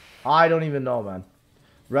 I don't even know, man.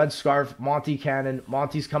 Red Scarf, Monty Cannon.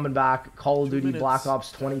 Monty's coming back. Call of Duty Black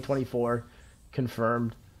Ops 2024.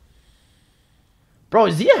 Confirmed. Bro,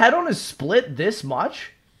 is he ahead on his split this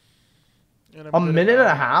much? A minute and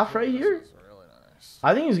a half right here? Really nice.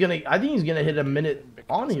 I think he's gonna hit a minute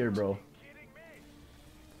on here, bro.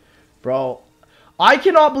 Bro, I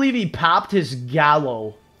cannot believe he popped his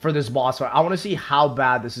Gallo for this boss fight. I want to see how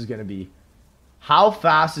bad this is going to be. How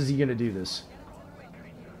fast is he going to do this?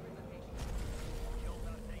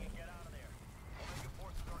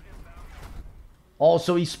 Oh,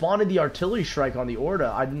 so he spawned the artillery strike on the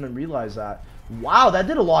Orda. I didn't realize that. Wow, that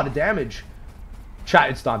did a lot of damage. Chat,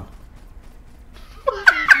 it's done.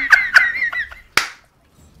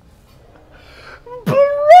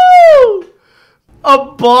 Bro!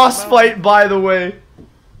 A boss fight, by the way.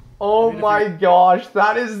 Oh my gosh,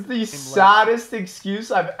 that is the saddest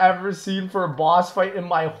excuse I've ever seen for a boss fight in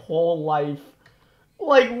my whole life.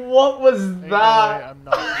 Like, what was that?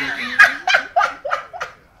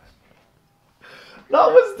 That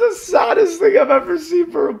was the saddest thing I've ever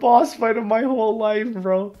seen for a boss fight in my whole life,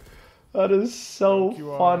 bro. That is so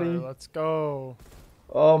funny. Let's go.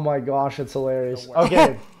 Oh my gosh, it's hilarious.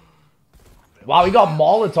 Okay. Wow, we got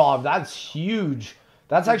Molotov. That's huge.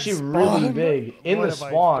 That's actually really big in the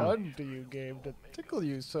spawn. What have I done to you, game, to tickle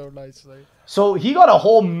you so nicely? So he got a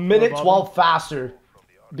whole minute 12 faster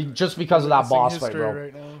just because of that boss fight, bro.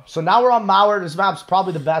 Right now. So now we're on Mauer. This map's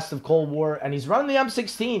probably the best of Cold War, and he's running the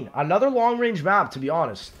M16. Another long-range map, to be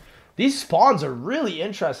honest. These spawns are really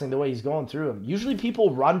interesting the way he's going through them. Usually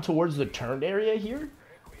people run towards the turned area here,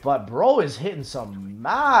 but bro is hitting some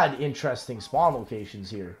mad interesting spawn locations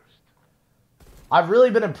here. I've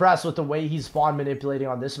really been impressed with the way he's spawn manipulating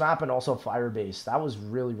on this map and also Firebase. That was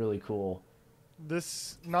really, really cool.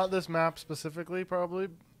 Not this map specifically, probably.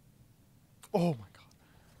 Oh my god.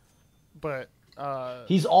 But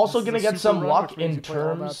he's also gonna get some luck in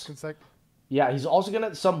terms. Yeah, he's also gonna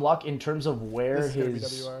get some luck in terms of where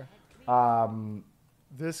his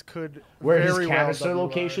this could where his canister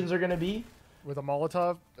locations are gonna be. With a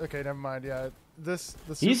Molotov? Okay, never mind. Yeah,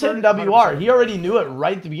 he's hitting WR. He already knew it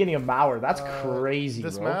right at the beginning of Mauer. That's crazy,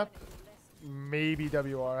 this bro. Map, maybe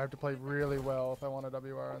WR. I have to play really well if I want a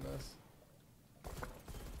WR on this.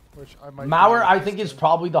 Which I might. Mauer, I think, is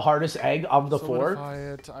probably the hardest egg of the four.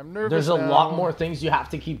 I'm nervous. There's a lot more things you have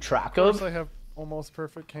to keep track of. I have almost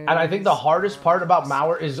perfect cannons. And I think the hardest part about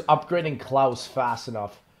Mauer is upgrading Klaus fast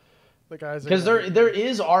enough. The guys because there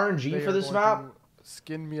is RNG for this map.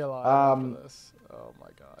 Skin me alive for this. Oh my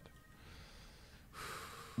god.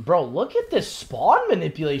 Bro, look at this spawn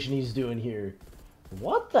manipulation he's doing here.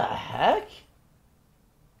 What the heck?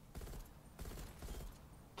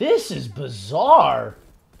 This is bizarre.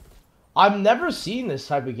 I've never seen this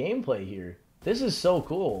type of gameplay here. This is so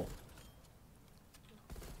cool.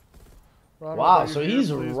 Ronald, wow, so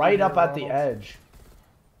he's right up at the edge.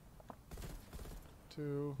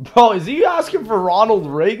 Bro, is he asking for Ronald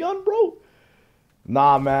Reagan, bro?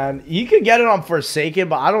 Nah, man. He could get it on Forsaken,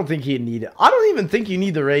 but I don't think he'd need it. I don't even think you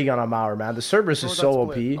need the ray gun on Mauer, man. The Cerberus is so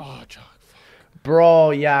OP. Oh,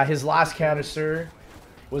 bro, yeah, his last canister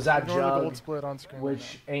was that Jug, the gold split on screen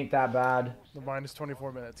which ain't that bad. The minus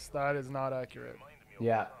 24 minutes. That is not accurate.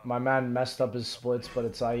 Yeah, my man messed up his splits, but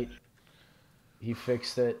it's aight. He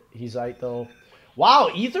fixed it. He's aight, though.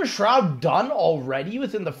 Wow, Ether Shroud done already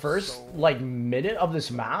within the first, like, minute of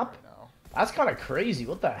this map? Right now. That's kind of crazy.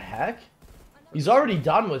 What the heck? He's already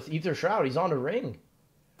done with Ether Shroud. He's on a ring.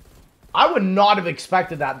 I would not have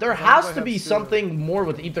expected that. There has to be something more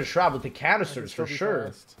with Ether Shroud with the canisters for sure.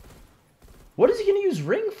 Fast. What is he going to use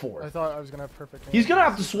ring for? I thought I was gonna have perfect. He's going to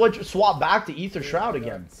have to swap back to Ether Shroud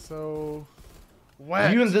again. So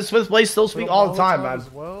wet. You and this fifth place still speak all the time, man.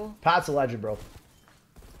 Well. Pat's a legend, bro.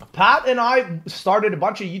 Pat and I started a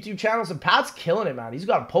bunch of YouTube channels, and Pat's killing it, man. He's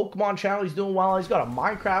got a Pokemon channel he's doing well on. He's got a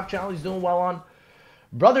Minecraft channel he's doing well on.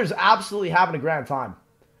 Brother's absolutely having a grand time.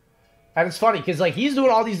 And it's funny, because like he's doing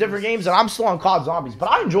all these different games, and I'm still on COD Zombies.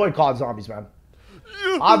 But I enjoy COD Zombies, man.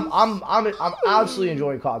 I'm absolutely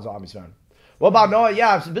enjoying COD Zombies, man. What about Noah?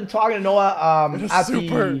 Yeah, I've been talking to Noah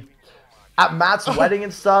at Matt's wedding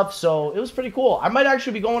and stuff, so it was pretty cool. I might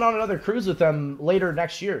actually be going on another cruise with them later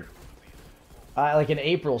next year. Like in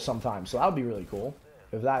April sometime, so that would be really cool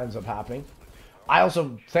if that ends up happening. I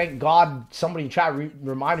also, thank God, somebody in chat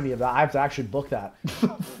reminded me of that. I have to actually book that.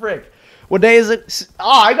 Frick. What day is it? Oh,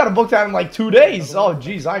 I got to book that in like 2 days. Oh,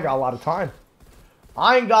 jeez, I ain't got a lot of time.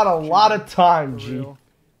 I ain't got a lot of time, G.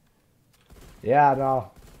 Yeah, no.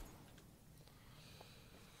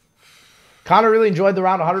 Kind of really enjoyed the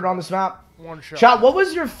round 100 on this map. One shot. Chat, what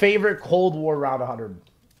was your favorite Cold War round 100?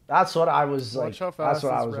 That's what I was like. Watch how fast that's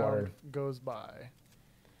what I was this round wondering. goes by.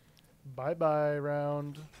 Bye-bye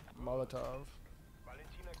round Molotov.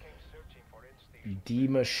 D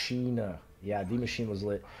Machina. Yeah, D Machine was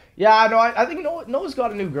lit. Yeah, no, I think Noah's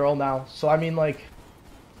got a new girl now. So I mean, like,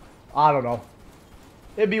 I don't know.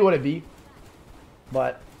 It'd be what it be.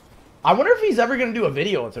 But I wonder if he's ever gonna do a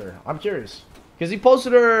video with her. I'm curious because he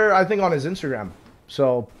posted her, I think, on his Instagram.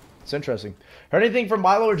 So it's interesting. Heard anything from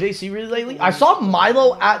Milo or JC really lately? I saw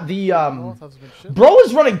Milo at the bro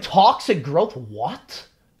is running toxic growth. What?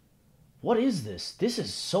 What is this? This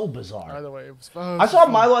is so bizarre. Either way, it was I saw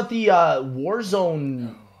Milo at the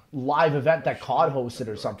Warzone live event that COD hosted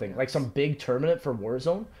or something. Like some big tournament for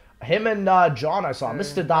Warzone. Him and John I saw.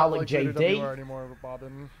 Mr. Dalek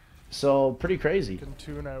JD. So pretty crazy. Can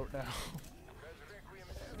tune out now.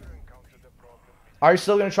 Are you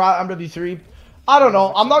still going to try MW3? I don't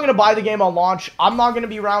know. I'm not going to buy the game on launch. I'm not going to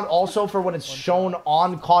be around also for when it's shown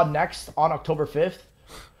on COD Next on October 5th.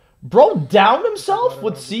 Bro downed himself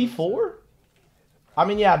with C4? I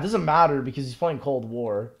mean, yeah, it doesn't matter because he's playing Cold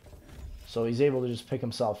War. So he's able to just pick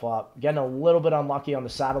himself up. Getting a little bit unlucky on the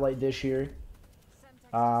satellite dish here.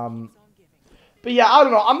 But yeah, I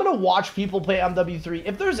don't know. I'm going to watch people play MW3.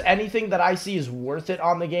 If there's anything that I see is worth it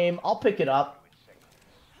on the game, I'll pick it up.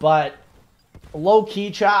 But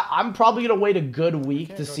low-key, chat, I'm probably going to wait a good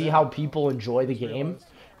week to see how people enjoy the game.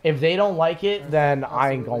 If they don't like it, then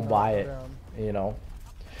I ain't going to buy it. You know?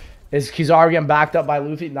 Is Kizaru getting backed up by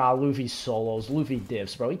Luffy? Nah, Luffy solos. Luffy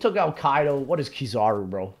diffs, bro. He took out Kaido. What is Kizaru,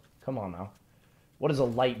 bro? Come on now. What is a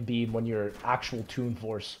light beam when you're actual Toon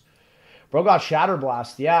Force? Bro got Shatter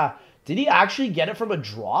Blast. Yeah. Did he actually get it from a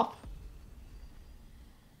drop?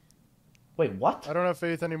 Wait, what? I don't have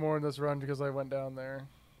faith anymore in this run because I went down there.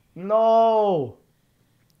 No.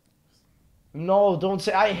 No, don't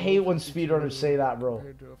say. I hate when speedrunners say that, bro.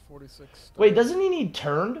 Wait, doesn't he need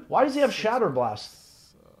turned? Why does he have Shatter Blast?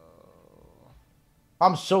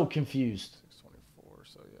 I'm so confused. 624,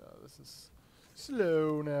 so yeah, this is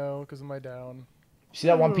slow now because of my down. See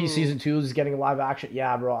that One Piece Season 2 is getting live action?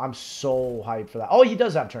 Yeah, bro, I'm so hyped for that. Oh, he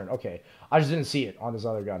does have turn. Okay. I just didn't see it on his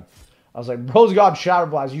other gun. I was like, bro's got Shatter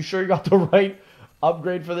Blast. You sure you got the right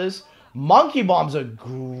upgrade for this? Monkey Bomb's a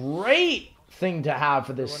great thing to have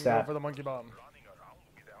for this stat. For the Monkey Bomb.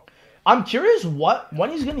 I'm curious when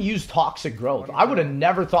he's going to use Toxic Growth. I would have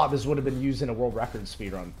never thought this would have been used in a world record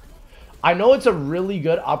speedrun. I know it's a really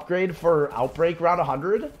good upgrade for Outbreak round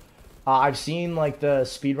 100. I've seen like the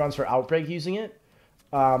speedruns for Outbreak using it.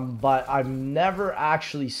 But I've never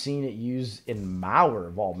actually seen it used in Mauer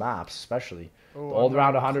of all maps, especially. Ooh, the old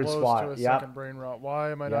round 100 spot. Yeah. Brain rot.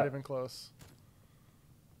 Why am I not even close?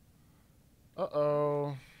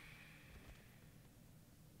 Uh-oh.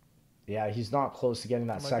 Yeah, he's not close to getting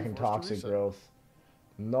that second Toxic Growth.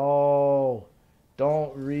 No.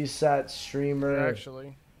 Don't reset, streamer.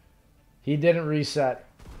 Actually. He didn't reset.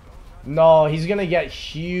 No, he's going to get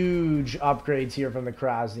huge upgrades here from the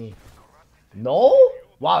Krasny. No?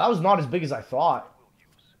 Wow, that was not as big as I thought.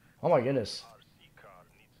 Oh my goodness.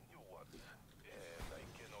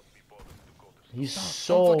 He's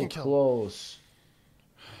so close.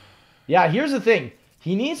 Yeah, here's the thing.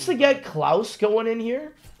 He needs to get Klaus going in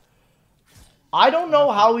here. I don't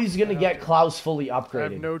know how he's going to get Klaus fully I have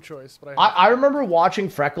upgraded. no choice, but I remember watching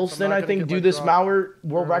Freckleston, I think, get do my this drop Mauer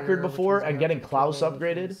world earlier, record which before means I and have getting to Klaus kill, which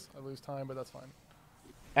upgraded. means I lose time, but that's fine.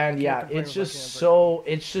 And yeah, complain it's with my just hands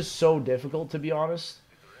it's just so difficult, to be honest.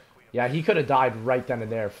 Yeah, he could have died right then and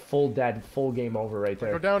there. Full dead, full game over right If I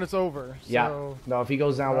there. go down, it's over. Yeah. So No, if he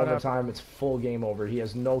goes down not one more time, happening. it's full game over. He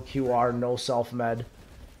has no QR, no self-med.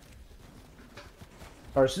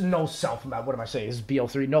 Or no self-med, what am I saying? This is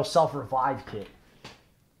BO3. No self-revive kit.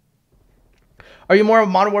 Are you more of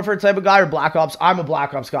a Modern Warfare type of guy or Black Ops? I'm a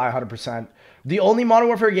Black Ops guy, 100%. The only Modern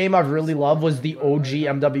Warfare game I've really loved was the OG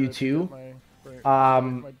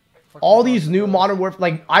MW2. All these new Modern Warfare,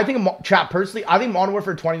 like, I think, chat, personally, I think Modern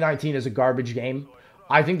Warfare 2019 is a garbage game.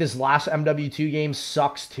 I think this last MW2 game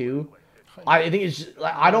sucks too. I think it's just,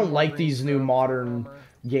 like, I don't like these new modern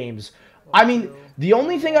games. I mean, the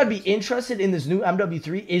only thing I'd be interested in this new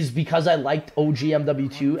MW3 is because I liked OG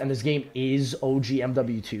MW2, and this game is OG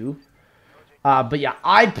MW2. But yeah,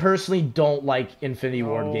 I personally don't like Infinity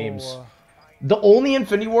Ward games. The only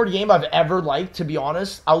Infinity Ward game I've ever liked, to be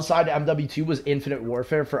honest, outside of MW2 was Infinite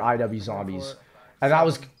Warfare for IW Zombies. And that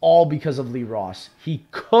was all because of Lee Ross. He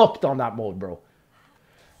cooked on that mode, bro.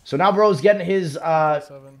 So now bro's getting his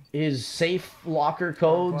safe locker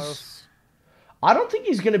codes. I don't think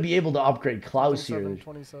he's going to be able to upgrade Klaus here.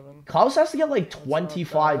 Klaus has to get like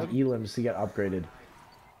 25 elims to get upgraded.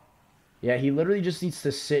 Yeah, he literally just needs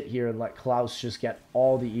to sit here and let Klaus just get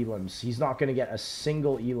all the elims. He's not going to get a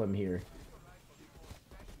single elim here.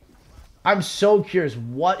 I'm so curious,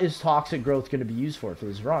 what is Toxic Growth going to be used for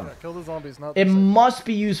this run? Yeah, kill the zombies, not it the must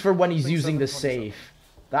be used for when he's using the safe.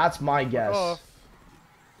 That's my guess.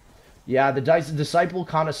 Yeah, the Disciple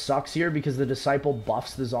kind of sucks here because the Disciple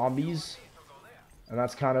buffs the zombies. And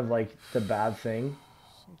that's kind of like the bad thing.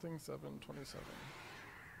 Something 727.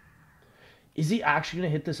 Is he actually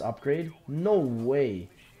going to hit this upgrade? No way.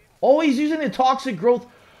 Oh, he's using the Toxic Growth.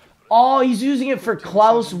 Oh, he's using it for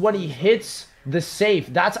Klaus when he hits the safe.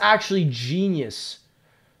 That's actually genius.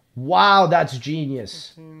 Wow, that's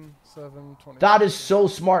genius. 15, 7, that is so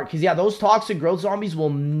smart. Because, yeah, those Toxic Growth zombies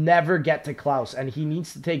will never get to Klaus. And he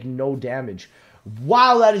needs to take no damage.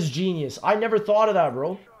 Wow, that is genius. I never thought of that,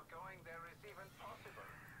 bro.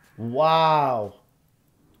 Wow.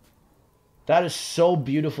 That is so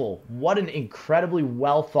beautiful. What an incredibly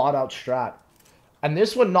well thought out strat. And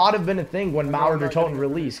this would not have been a thing when Mauer der Toten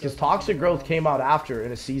released, because Toxic Growth came out after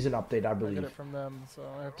in a season update, I believe. I get it from them, so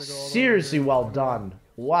I have to go all the way Seriously well done.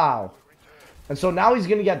 Wow. And so now he's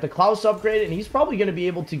going to get the Klaus upgrade, and he's probably going to be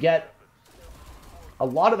able to get a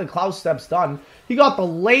lot of the Klaus steps done. He got the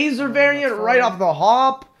laser variant right off the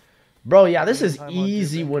hop. Bro, yeah, this is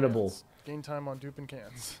easy winnable. Gain time on dupe and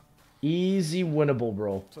cans. Easy winnable,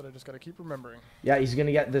 bro. That's what I just got to keep remembering. Yeah, he's going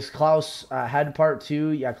to get this Klaus head part too.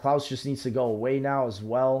 Yeah, Klaus just needs to go away now as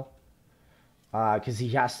well. Because he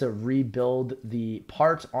has to rebuild the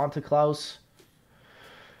part onto Klaus.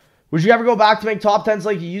 Would you ever go back to make top 10s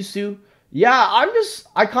like you used to? Yeah,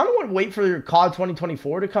 I kind of want to wait for COD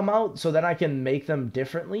 2024 to come out so then I can make them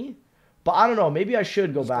differently. But I don't know. Maybe I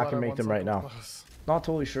should go back and make them right now. Not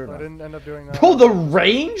totally sure, man. I didn't end up doing that. Bro, the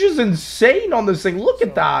range is insane on this thing. Look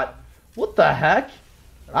at that. What the heck?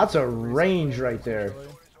 That's a range right there.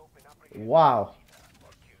 Wow.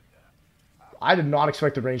 I did not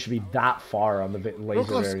expect the range to be that far on the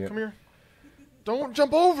laser variant. Come here. Don't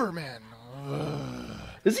jump over, man.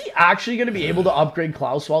 Is he actually going to be able to upgrade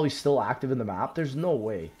Klaus while he's still active in the map? There's no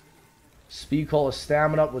way. Speed Cola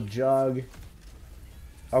stamina up with Jug.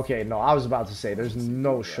 Okay, no, I was about to say, there's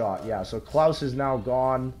no shot. Yeah, so Klaus is now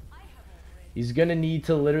gone. He's going to need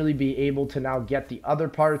to literally be able to now get the other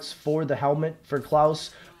parts for the helmet for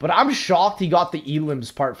Klaus. But I'm shocked he got the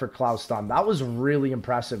elims part for Klaus done. That was really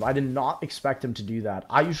impressive. I did not expect him to do that.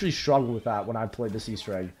 I usually struggle with that when I play this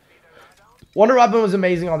Easter egg. Wonder Weapon was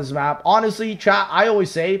amazing on this map. Honestly, chat, I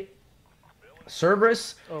always say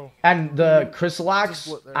Cerberus and the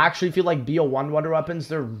Chrysalax actually feel like BO1 Wonder Weapons.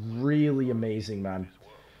 They're really amazing, man.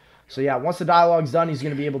 So yeah, once the dialogue's done, he's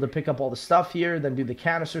going to be able to pick up all the stuff here, then do the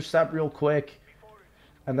canister step real quick,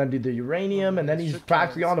 and then do the uranium, and then he's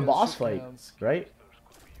practically on a boss fight, right?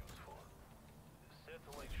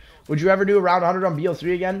 Would you ever do a round 100 on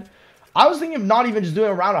BO3 again? I was thinking of not even just doing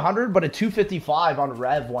a round 100, but a 255 on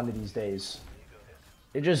Rev one of these days.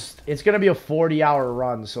 It's going to be a 40-hour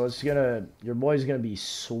run, so your boy's going to be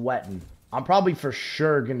sweating. I'm probably for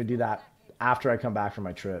sure going to do that after I come back from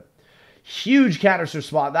my trip. Huge canister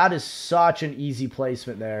spot. That is such an easy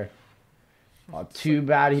placement there. Oh, too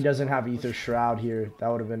bad he doesn't have Ether Shroud here. That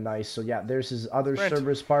would have been nice. So yeah, there's his other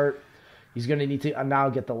Cerberus part. He's going to need to now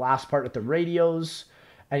get the last part with the radios.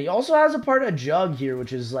 And he also has a part of Jug here,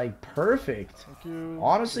 which is like perfect. Thank you.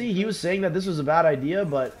 Honestly, he was saying that this was a bad idea,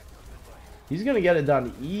 but he's going to get it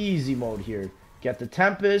done easy mode here. Get the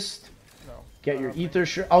Tempest. No. Get your Ether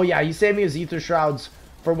Shroud. Oh, yeah, he's saving his Ether Shrouds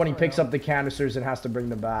for when he picks up the canisters and has to bring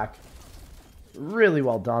them back. Really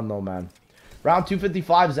well done, though, man. Round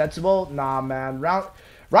 255 Zetsubo? Nah, man. Round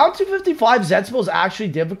 255 Zetsubo is actually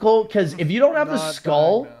difficult because if you don't have the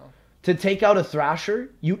skull to take out a Thrasher,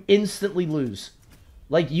 you instantly lose.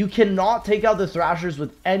 Like, you cannot take out the Thrashers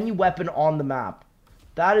with any weapon on the map.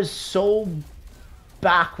 That is so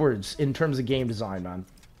backwards in terms of game design, man.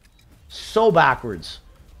 So backwards.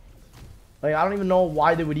 Like, I don't even know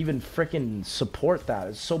why they would even freaking support that.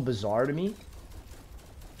 It's so bizarre to me.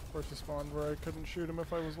 Of course, he spawned where I couldn't shoot him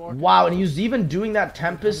if I was walking. Wow, and he was even doing that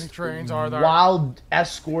Tempest while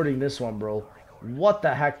escorting this one, bro. What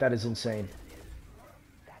the heck? That is insane.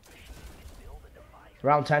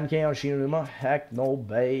 Around 10k on Shinonuma? Heck no,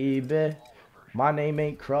 baby. My name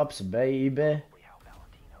ain't Krups, baby.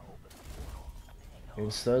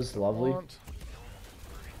 Instas, lovely.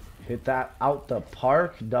 Hit that out the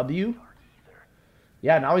park, W.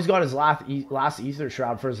 Yeah, now he's got his last Ether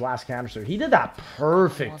Shroud for his last canister. He did that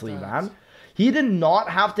perfectly, man. He did not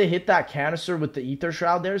have to hit that canister with the Ether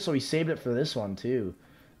Shroud there, so he saved it for this one, too.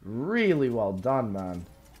 Really well done, man.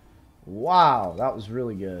 Wow, that was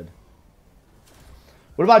really good.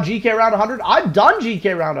 What about GK round 100? I've done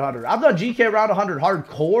GK round 100. I've done GK round 100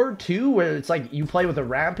 hardcore, too, where it's like you play with a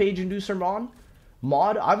Rampage Inducer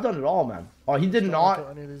mod. I've done it all, man. Oh, he did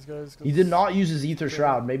not. He did not use his Ether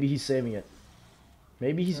Shroud. Maybe he's saving it.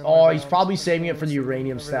 Maybe he's... Oh, he's probably saving it for the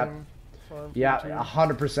Uranium step. Yeah,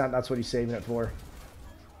 100% that's what he's saving it for.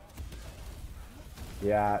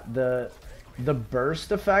 Yeah, the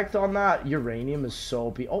burst effect on that Uranium is so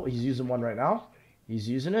OP. Oh, he's using one right now. He's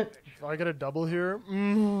using it. If I get a double here...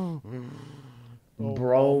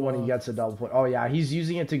 Bro, when he gets a double point. Oh, yeah, he's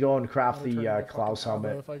using it to go and craft the Klaus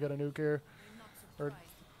helmet. If I get a nuke here.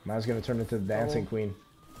 Man's going to turn into the Dancing Queen.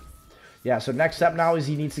 Yeah, so next step now is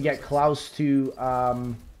he needs to get Klaus to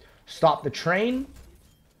stop the train.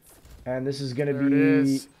 And this is going to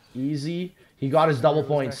be easy. He got his double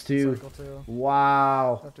points too.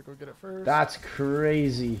 Wow. Have to go get it first. That's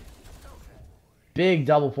crazy. Big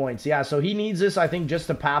double points. Yeah, so he needs this, I think, just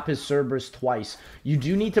to pap his Cerberus twice. You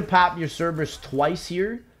do need to pap your Cerberus twice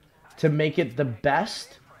here to make it the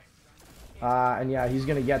best. And yeah, he's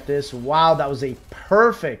going to get this. Wow, that was a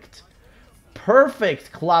perfect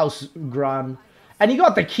Klaus Grun. And he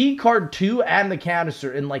got the key card too and the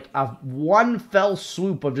canister in like a one fell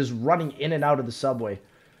swoop of just running in and out of the subway.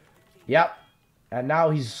 Yep. And now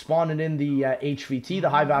he's spawning in the HVT, the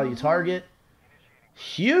high value target.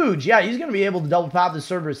 Huge. Yeah, he's going to be able to double pop the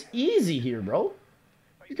Cerberus easy here, bro.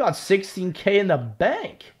 He's got 16k in the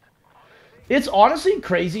bank. It's honestly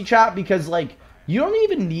crazy, chat, because like you don't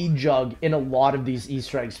even need Jug in a lot of these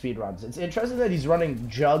Easter egg speedruns. It's interesting that he's running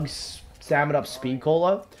Jug Stamina Up Speed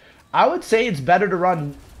Cola. I would say it's better to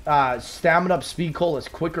run Stamina Up Speed Cola's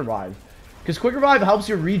Quick Revive. Because Quick Revive helps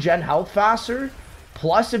you regen health faster.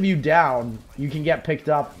 Plus, if you down, you can get picked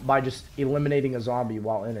up by just eliminating a zombie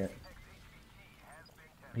while in it.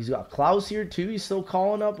 He's got Klaus here too. He's still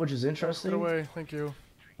calling up, which is interesting. Get away. Thank you.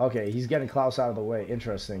 Okay, he's getting Klaus out of the way.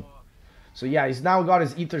 Interesting. So yeah, he's now got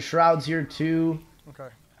his Ether Shrouds here too. Okay.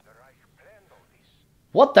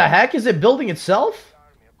 What the heck? Is it building itself?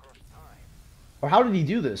 Or how did he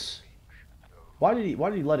do this? Why did he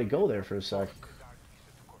let it go there for a sec?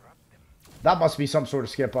 That must be some sort of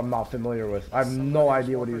skip I'm not familiar with. I have no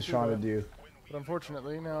idea what he was trying to do. But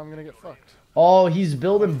unfortunately, now I'm gonna get fucked. Oh, he's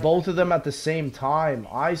building both of them at the same time.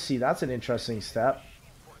 I see. That's an interesting step.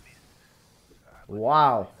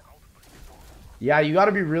 Wow. Yeah, you got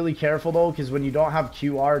to be really careful, though, because when you don't have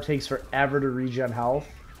QR, it takes forever to regen health.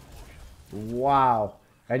 Wow.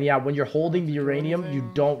 And yeah, when you're holding the uranium, you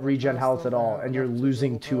don't regen health at all, and you're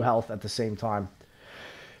losing 2 health at the same time.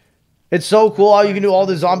 It's so cool how you can do all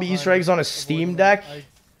the zombie Easter eggs on a Steam Deck.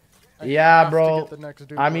 Yeah, bro.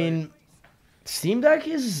 I mean, Steam Deck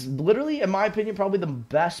is literally, in my opinion, probably the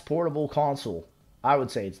best portable console. I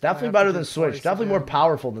would say. It's definitely better than Switch. Definitely more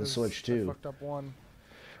powerful than Switch, too. When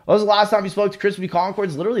was the last time you spoke to Crispy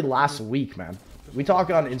Concords? Literally last week, man. We talk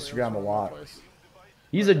on Instagram a lot.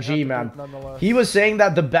 He's a G, man. He was saying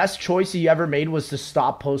that the best choice he ever made was to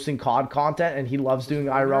stop posting COD content, and he loves doing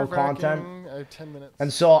IRL content.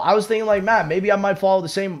 And so I was thinking, like, man, maybe I might follow the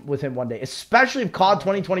same with him one day, especially if COD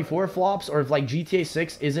 2024 flops, or if like GTA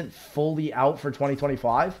 6 isn't fully out for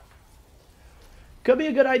 2025. Could be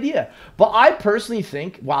a good idea. But I personally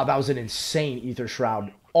think, wow, that was an insane Ether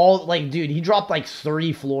Shroud. All, like, dude, he dropped like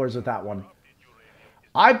 3 floors with that one.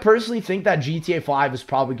 I personally think that GTA 5 is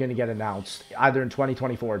probably going to get announced either in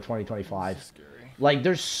 2024 or 2025. Scary. Like,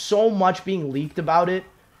 there's so much being leaked about it.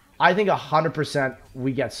 I think 100%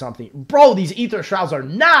 we get something. Bro, these Ether Shrouds are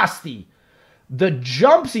nasty. The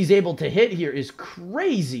jumps he's able to hit here is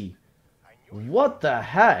crazy. What the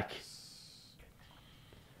heck?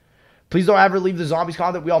 Please don't ever leave the zombies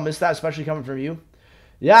content. We all miss that, especially coming from you.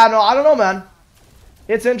 Yeah, no, I don't know, man.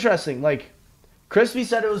 It's interesting. Like, Crispy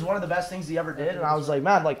said it was one of the best things he ever did, and I was like,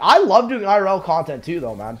 man, like, I love doing IRL content too,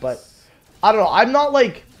 though, man. But, I don't know.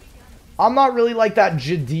 I'm not really like that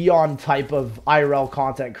Jadeon type of IRL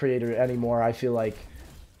content creator anymore, I feel like.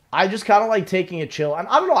 I just kind of like taking a chill. And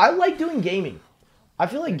I don't know, I like doing gaming. I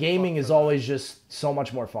feel like gaming is always just so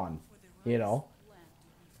much more fun, you know?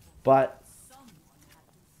 But,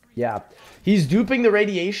 yeah. He's duping the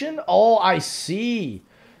radiation? Oh, I see.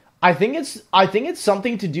 I think it's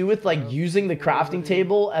something to do with like using the crafting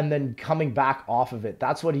table and then coming back off of it.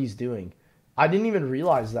 That's what he's doing. I didn't even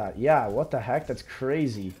realize that. Yeah, what the heck? That's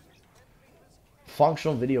crazy.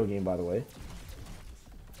 Functional video game, by the way.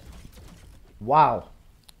 Wow.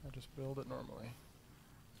 I just build it normally.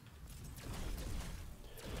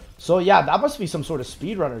 So yeah, that must be some sort of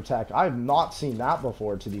speedrunner tech. I've not seen that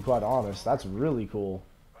before, to be quite honest. That's really cool.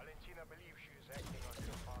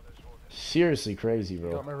 Seriously crazy,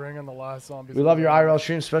 bro. Got my ring on the last zombies. We love your IRL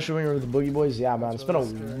stream, especially when you're with the Boogie Boys. Yeah, man. It's been a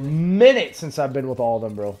minute since I've been with all of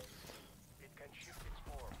them, bro.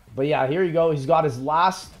 But yeah, here you go. He's got his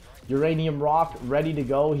last uranium rock ready to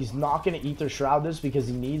go. He's not going to Ether Shroud this because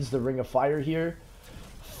he needs the Ring of Fire here.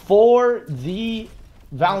 For the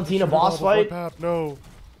Valentina boss fight. No.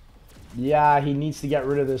 Yeah, he needs to get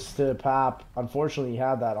rid of this to Pap. Unfortunately, he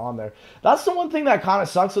had that on there. That's the one thing that kind of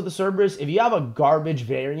sucks with the Cerberus. If you have a garbage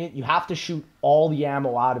variant, you have to shoot all the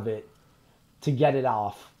ammo out of it to get it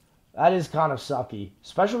off. That is kind of sucky.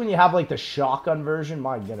 Especially when you have, like, the shotgun version.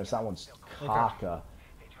 My goodness, that one's caca.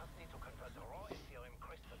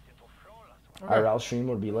 Okay. IRL stream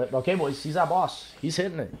would be lit. Okay, boys, he's that boss. He's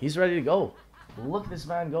hitting it. He's ready to go. Look at this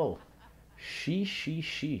man go. Sheesh, sheesh,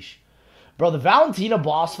 sheesh. Bro, the Valentina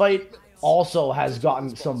boss fight also has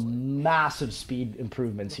gotten some massive speed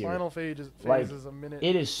improvements here. Final phase like, is a minute.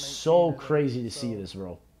 It is so crazy to see this,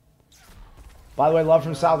 bro. By the way, love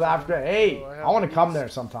from South Africa. Hey, I want to come there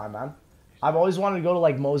sometime, man. I've always wanted to go to,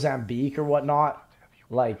 like, Mozambique or whatnot.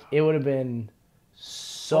 Like, it would have been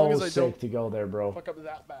so sick to go there, bro. Fuck up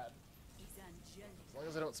that bad. As long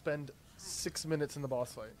as I don't spend 6 minutes in the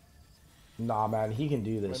boss fight. Nah, man, he can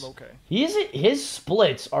do this. I'm okay. His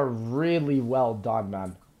splits are really well done,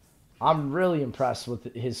 man. I'm really impressed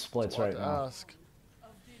with his splits right now. Ask.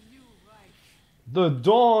 The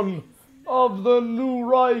dawn of the new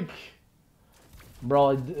Reich.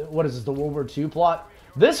 Bro, what is this, the World War II plot?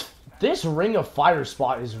 This Ring of Fire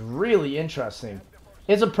spot is really interesting.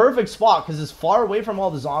 It's a perfect spot because it's far away from all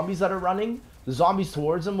the zombies that are running. The zombies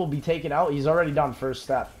towards him will be taken out. He's already done first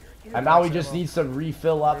step. And now he just needs to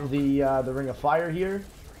refill up the Ring of Fire here.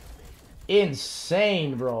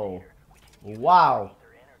 Insane, bro. Wow.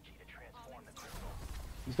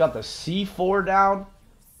 He's got the C4 down.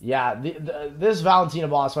 Yeah, this Valentina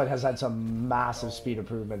boss fight has had some massive speed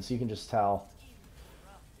improvements. You can just tell.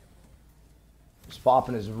 Just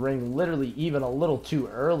popping his ring literally even a little too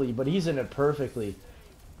early, but he's in it perfectly.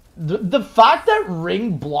 The fact that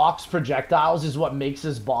ring blocks projectiles is what makes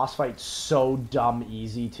this boss fight so dumb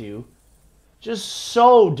easy, too. Just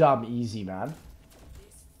so dumb easy, man.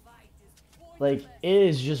 Like, it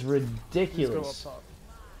is just ridiculous.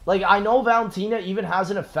 Like, I know Valentina even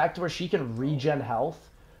has an effect where she can regen health,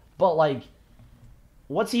 but, like,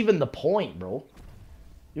 what's even the point, bro?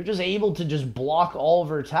 You're just able to just block all of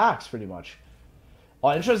her attacks, pretty much.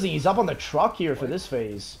 Oh, interesting. He's up on the truck here for this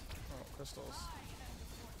phase. Oh, crystals.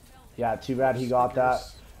 Yeah, too bad he got that.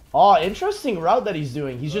 Oh, interesting route that he's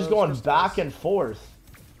doing. He's just going back and forth.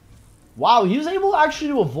 Wow, he was able actually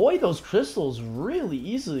to avoid those crystals really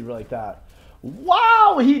easily like that.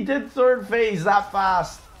 Wow, he did third phase that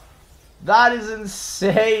fast. That is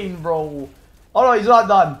insane, bro. Oh, no, he's not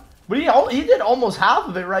done. But he did almost half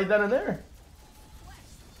of it right then and there.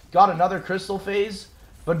 Got another crystal phase.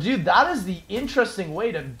 But, dude, that is the interesting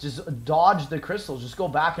way to just dodge the crystals. Just go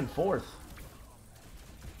back and forth.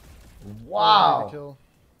 Wow.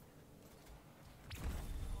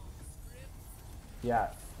 Yeah,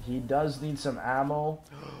 he does need some ammo.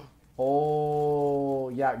 Oh,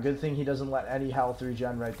 yeah, good thing he doesn't let any health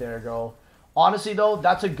regen right there go. Honestly, though,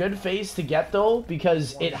 that's a good phase to get, though,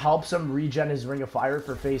 because it helps him regen his Ring of Fire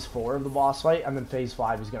for phase 4 of the boss fight, and then phase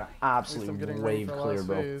 5 is going to absolutely wave clear,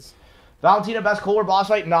 bro. Phase. Valentina, best Cold War boss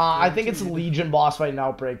fight? Nah, I think it's the Legion boss fight in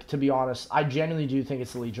Outbreak, to be honest. I genuinely do think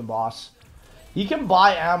it's the Legion boss. He can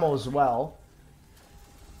buy ammo as well.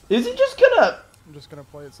 Is he just gonna... I'm just gonna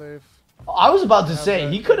play it safe. I was about to say,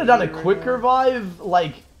 that he could have done a right quick now. revive,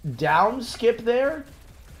 like, down skip there.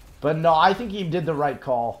 But no, I think he did the right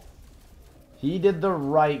call. He did the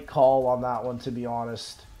right call on that one, to be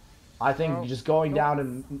honest. I think just going down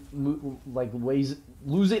and, like,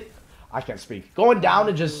 lose it. I can't speak. Going down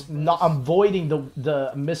and just not avoiding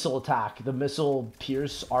the missile attack, the missile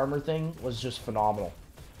pierce armor thing was just phenomenal.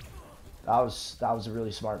 That was a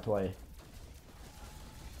really smart play.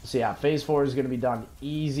 So yeah, phase 4 is going to be done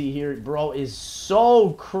easy here. Bro is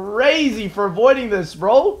so crazy for avoiding this,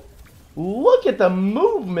 bro. Look at the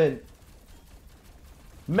movement.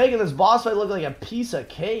 Making this boss fight look like a piece of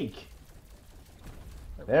cake.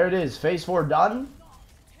 There it is. Phase 4 done.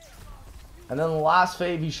 And then the last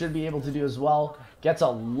phase he should be able to do as well. Gets a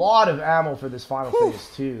lot of ammo for this final phase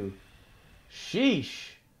too. Sheesh.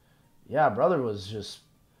 Yeah, brother was just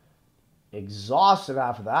exhausted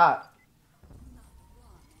after that.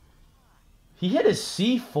 He hit his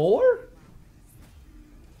C4?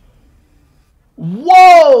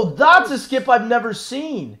 Whoa! That's a skip I've never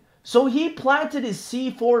seen. So he planted his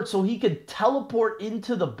C4 so he could teleport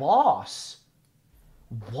into the boss.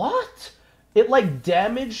 What? It like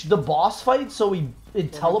damaged the boss fight so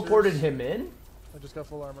it teleported him in? I just got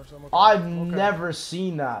full armor, so I'm okay. I've never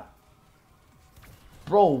seen that.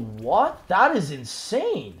 Bro, what? That is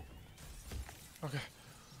insane. Okay.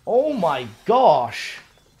 Oh my gosh.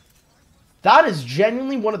 That is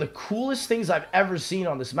genuinely one of the coolest things I've ever seen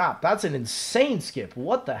on this map. That's an insane skip.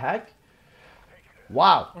 What the heck?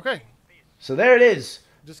 Wow. Okay. So there it is.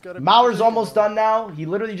 Just gotta Maurer's almost done now. He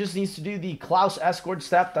literally just needs to do the Klaus escort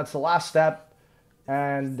step. That's the last step.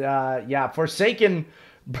 And yeah, Forsaken.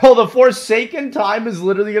 Bro, the Forsaken time is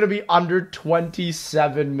literally going to be under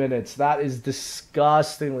 27 minutes. That is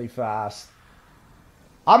disgustingly fast.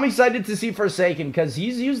 I'm excited to see Forsaken because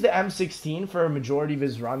he's used the M16 for a majority of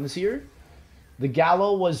his runs here. The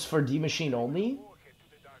Gallo was for D-Machine only.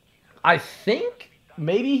 I think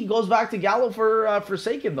maybe he goes back to Gallo for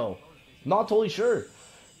Forsaken though. Not totally sure.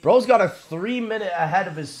 Bro's got a 3-minute ahead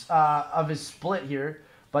of his split here.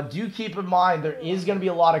 But do keep in mind there is going to be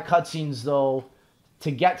a lot of cutscenes though to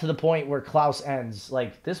get to the point where Klaus ends.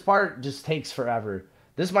 Like this part just takes forever.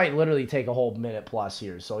 This might literally take a whole minute plus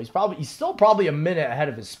here. So he's still probably a minute ahead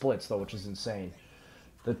of his splits though, which is insane.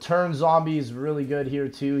 The turn zombie is really good here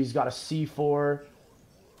too. He's got a C4.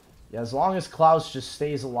 Yeah, as long as Klaus just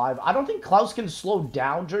stays alive. I don't think Klaus can slow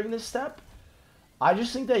down during this step. I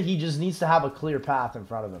just think that he just needs to have a clear path in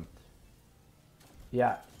front of him.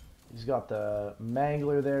 Yeah. He's got the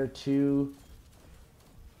Mangler there too.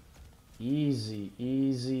 Easy,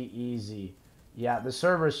 easy, easy. Yeah, the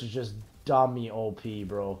Cerberus is just dummy OP,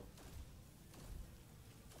 bro.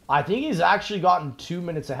 I think he's actually gotten 2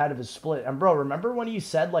 minutes ahead of his split. And bro, remember when he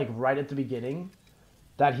said like right at the beginning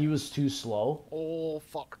that he was too slow? Oh,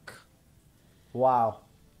 fuck. Wow.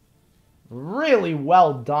 Really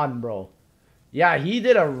well done, bro. Yeah, he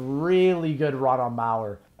did a really good run on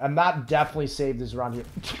Maurer. And that definitely saved his run here.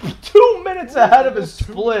 2 minutes ahead of his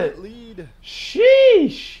split. Lead.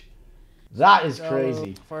 Sheesh. That is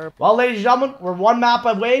crazy. Well, ladies and gentlemen, we're one map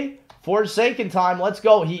away. Forsaken time. Let's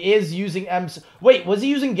go. He is using Wait, was he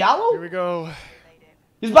using Gallo? Here we go.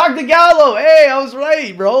 He's back to Gallo. Hey, I was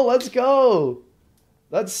right, bro. Let's go.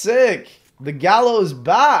 That's sick. The Gallo is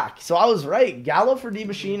back. So I was right. Gallo for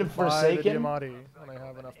D-Machine and Forsaken. Buy the Diamatti when I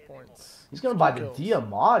have enough points. He's going to buy the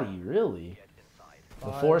Diamatti, really?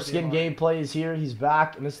 The foreskin gameplay is here. He's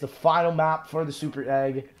back. And this is the final map for the Super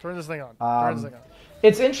Egg. Turn this thing on. Turn this thing on.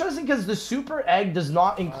 It's interesting because the Super Egg does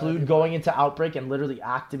not include going into Outbreak and literally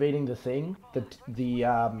activating the thing, the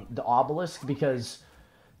obelisk, because,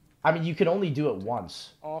 I mean, you can only do it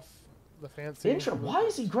once. Off the fancy. Why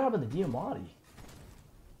is he grabbing the Diamatti?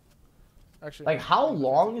 Actually, like, how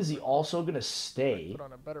long is he also going to stay put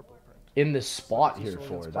on a better blueprint in this spot here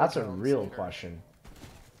for? That's a real question.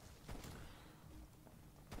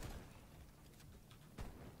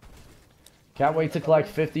 Can't wait to collect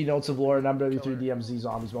 50 notes of lore in MW3 DMZ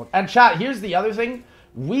Zombies mode. And chat, here's the other thing.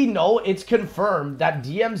 We know it's confirmed that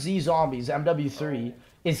DMZ Zombies MW3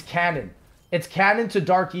 is canon. It's canon to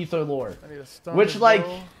Dark Ether lore. Which, like,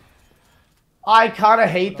 I kind of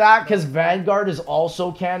hate that because Vanguard is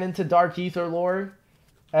also canon to Dark Ether lore.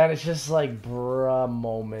 And it's just like, bruh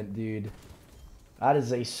moment, dude. That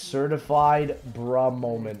is a certified bruh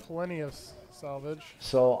moment. Plenty of salvage.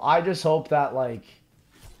 So I just hope that, like,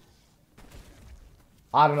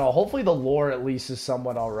 I don't know. Hopefully the lore at least is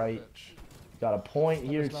somewhat alright. Got a point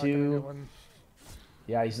here too.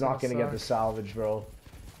 Yeah, he's not going to get the salvage, bro.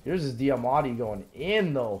 Here's his Diamatti going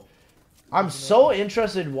in, though. I'm so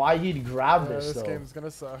interested why he'd grab this, this though. game's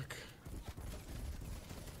gonna suck.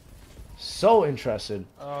 So interested.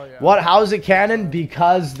 Oh, yeah. What? How is it canon?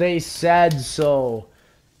 Because they said so.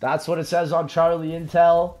 That's what it says on Charlie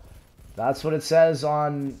Intel. That's what it says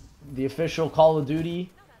on the official Call of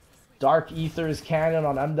Duty. Dark Ether is canon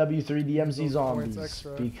on MW3 DMZ Zombies.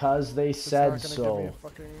 Because they said so.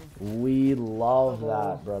 We love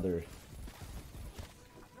that, brother.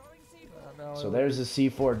 So there's the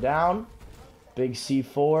C4 down. Big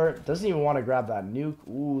C4. Doesn't even want to grab that nuke.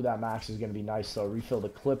 Ooh, that max is going to be nice, though. Refill the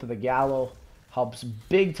clip of the Gallo. Helps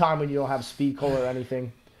big time when you don't have speed coal or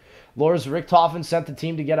anything. Lors Richthofen sent the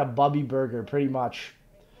team to get a Bubby Burger, pretty much.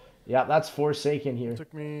 Yeah, that's Forsaken here.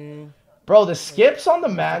 Took me... Bro, the skips on the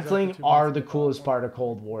mantling are the coolest part of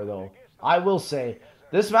Cold War, though. I will say.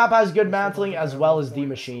 This map has good mantling as well as The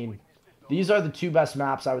Machine. These are the two best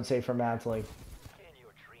maps, I would say, for mantling.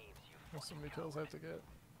 So many kills I have to get.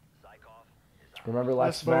 Remember,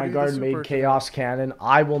 Lex Vanguard made Chaos Cannon.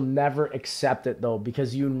 I will never accept it, though,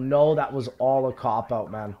 because you know that was all a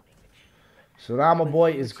cop-out, man. So now my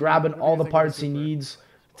boy is grabbing all the parts he needs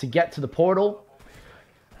to get to the portal.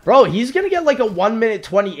 Bro, he's going to get like a 1 minute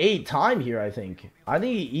 28 time here, I think. I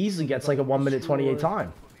think he easily gets like a 1 minute 28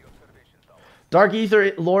 time. Dark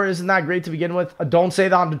Ether lore isn't that great to begin with. Don't say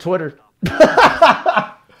that on Twitter.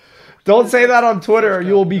 Don't say that on Twitter or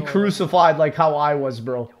you will be crucified like how I was,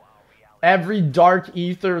 bro. Every Dark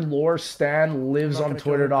Ether lore stan lives on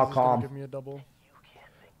Twitter.com.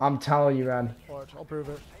 I'm telling you, man. Watch, I'll prove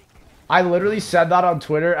it. I literally said that on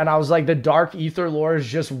Twitter, and I was like, the Dark Ether lore is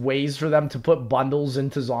just ways for them to put bundles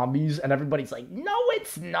into zombies, and everybody's like, no,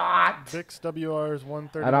 it's not. Vix WR is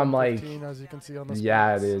 130, and I'm like, as you can see on the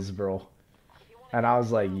yeah, it is, bro. And I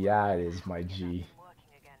was like, yeah, it is, my G.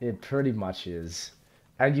 It pretty much is.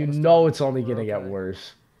 And you know it's only going to get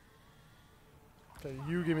worse. Okay,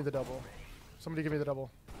 you give me the double. Somebody give me the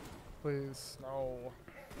double. Please. No.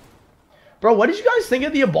 Bro, what did you guys think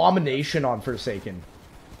of the Abomination on Forsaken?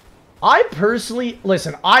 I personally...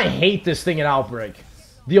 Listen, I hate this thing in Outbreak.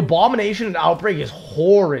 The Abomination in Outbreak is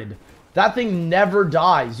horrid. That thing never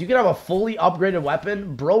dies. You can have a fully upgraded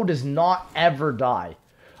weapon. Bro does not ever die.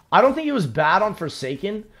 I don't think it was bad on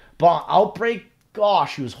Forsaken. But on Outbreak,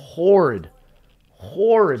 gosh, he was horrid.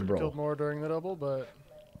 Horrid, bro. Killed more during the double, but...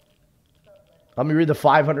 Let me read the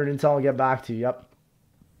 500 intel and get back to you. Yep.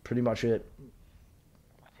 Pretty much it.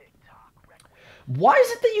 Why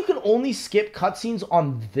is it that you can only skip cutscenes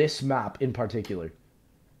on this map in particular?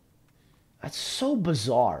 That's so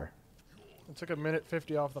bizarre. It took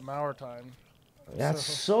 1:50 off the Mauer time. That's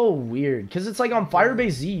so weird. Because it's like on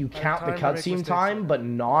Firebase Z, you count the cutscene time, but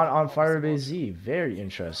not on Firebase Z. Very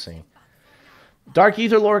interesting. Dark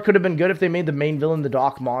Ether lore could have been good if they made the main villain the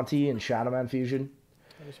Doc Monty and Shadowman Fusion.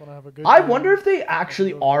 I wonder if they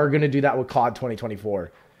actually are going to do that with COD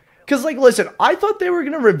 2024. Because, like, listen, I thought they were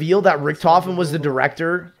going to reveal that Richthofen was the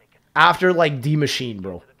director after, like, The Machine,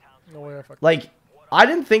 bro. No way. Like, I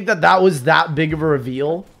didn't think that that was that big of a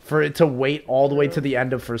reveal for it to wait all the way to the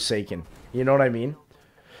end of Forsaken. You know what I mean?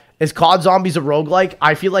 Is COD Zombies a roguelike?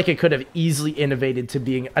 I feel like it could have easily innovated to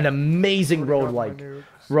being an amazing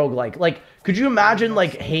roguelike. Like, could you imagine,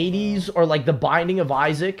 like, Hades or, like, The Binding of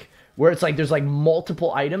Isaac, where it's like there's, like,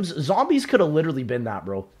 multiple items? Zombies could have literally been that,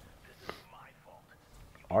 bro.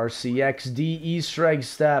 RCXD Easter egg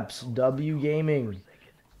steps. W Gaming.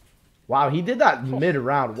 Wow, he did that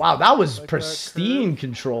mid-round. Wow, that was pristine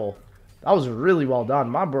control. That was really well done.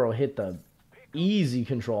 My bro hit the easy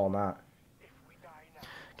control on that.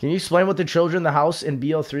 Can you explain what the children in the house in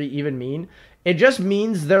BO3 even mean? It just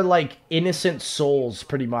means they're like innocent souls,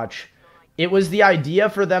 pretty much. It was the idea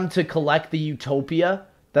for them to collect the utopia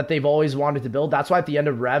that they've always wanted to build. That's why at the end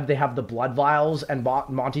of Rev, they have the blood vials, and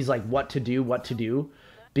Monty's like, what to do.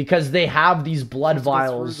 Because they have these blood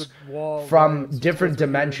vials from different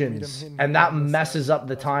dimensions, and that messes up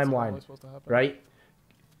the timeline, right?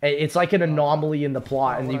 It's like an anomaly in the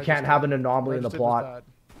plot, and you can't have an anomaly in the plot.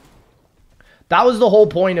 That was the whole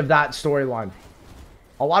point of that storyline.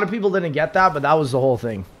 A lot of people didn't get that, but that was the whole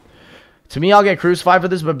thing. To me, I'll get crucified for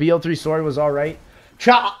this, but BO3 story was alright.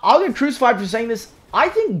 I'll get crucified for saying this. I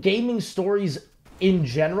think gaming stories in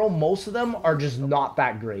general, most of them are just not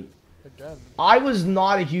that great. I was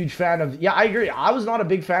not a huge fan of... Yeah, I agree. I was not a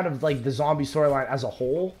big fan of, like, the zombie storyline as a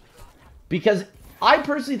whole. Because I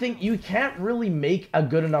personally think you can't really make a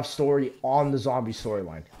good enough story on the zombie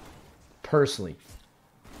storyline. Personally.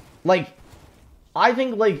 Like, I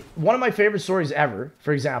think, like, one of my favorite stories ever,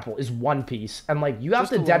 for example, is One Piece. And, like, you have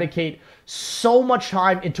to dedicate so much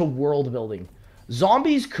time into world building.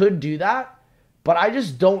 Zombies could do that, but I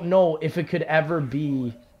just don't know if it could ever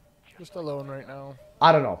be... Just alone right now.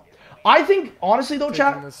 I don't know. I think, honestly though,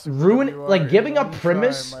 chat, giving up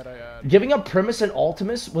premise, might I add. giving up premise and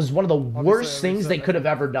Ultimus was one of the worst things they could have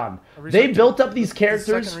ever done. They built up these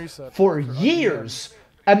characters for years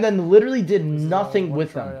and then literally did nothing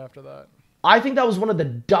with them. After that. I think that was one of the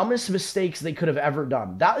dumbest mistakes they could have ever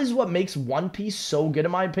done. That is what makes One Piece so good,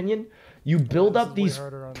 in my opinion. You build up these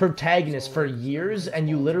protagonists for years and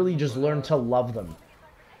you literally just learn to love them.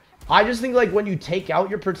 I just think, like, when you take out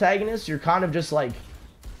your protagonists, you're kind of just like,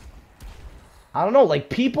 I don't know, like,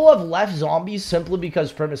 people have left zombies simply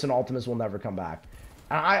because Primus and Ultimus will never come back.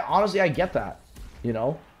 And honestly, I get that, you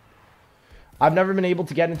know? I've never been able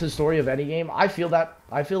to get into the story of any game. I feel that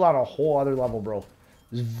on a whole other level, bro.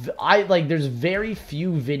 There's very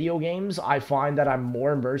few video games I find that I'm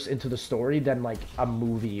more immersed into the story than, like, a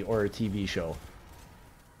movie or a TV show.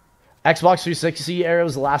 Xbox 360 era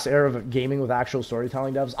was the last era of gaming with actual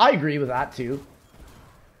storytelling devs. I agree with that, too.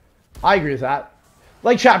 I agree with that.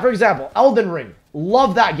 Like, chat, for example, Elden Ring.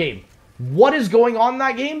 Love that game. What is going on in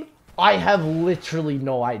that game? I have literally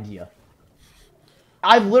no idea.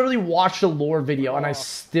 I've literally watched a lore video, and I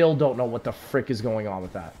still don't know what the frick is going on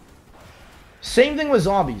with that. Same thing with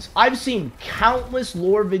zombies. I've seen countless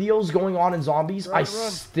lore videos going on in zombies. I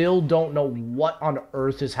still don't know what on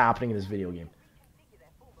earth is happening in this video game.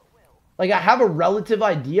 Like, I have a relative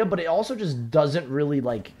idea, but it also just doesn't really,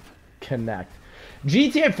 like, connect.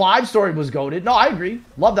 GTA 5 story was goated. No, I agree.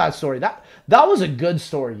 Love that story. That was a good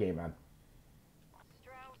story game, man.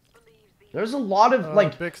 There's a lot of,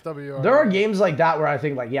 like, there are games like that where I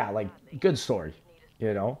think, like, yeah, like, good story,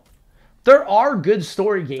 you know? There are good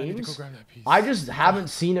story games. I just haven't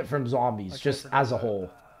seen it from zombies, just as a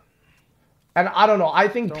whole. And I don't know. I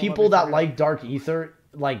think people that like Dark Ether,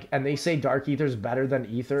 like, and they say Dark Ether's better than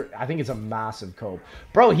Ether, I think it's a massive cope.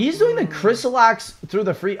 Bro, he's doing the Chrysalax through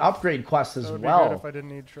the free upgrade quest as well. If I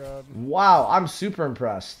didn't need Shroud. Wow, I'm super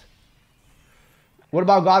impressed. What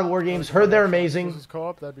about God of War games? Heard they're amazing.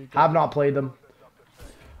 Have not played them.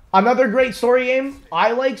 Another great story game,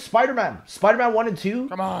 I like Spider-Man. Spider-Man 1 and 2.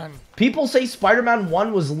 Come on. People say Spider-Man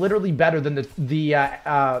 1 was literally better than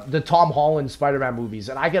the Tom Holland Spider-Man movies,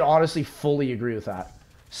 and I can honestly fully agree with that.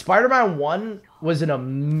 Spider-Man 1 was an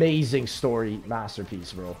amazing story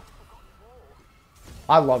masterpiece, bro.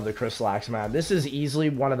 I love the Chrysalax, man. This is easily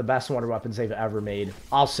one of the best wonder weapons they've ever made.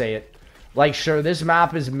 I'll say it. Like, sure, this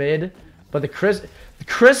map is mid, but the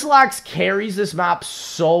Chrysalax carries this map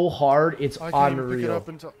so hard, it's unreal.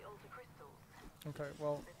 Okay,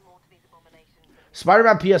 well.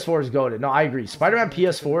 Spider-Man PS4 is goated. No, I agree. Spider-Man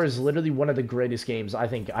PS4 is literally one of the greatest games I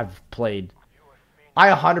think I've played. I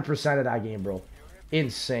 100% of that game, bro.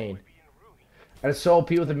 Insane. And it's so OP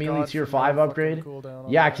with a melee tier 5 upgrade.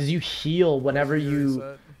 Yeah, because you heal whenever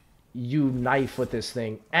you knife with this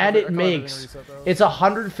thing. And it makes... It's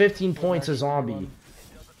 115 points a zombie.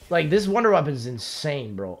 Like, this wonder weapon is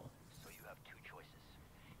insane, bro.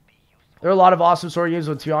 There are a lot of awesome story games,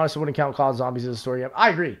 but to be honest, I wouldn't count Call of Zombies as a story game. I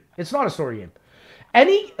agree. It's not a story game.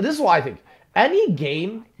 This is what I think. Any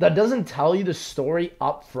game that doesn't tell you the story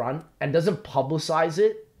up front and doesn't publicize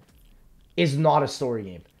it is not a story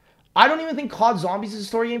game. I don't even think COD Zombies is a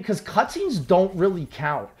story game because cutscenes don't really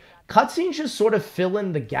count. Cutscenes just sort of fill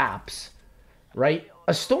in the gaps, right?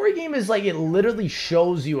 A story game is like it literally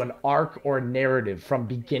shows you an arc or a narrative from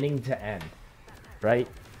beginning to end, right?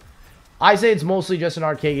 I say it's mostly just an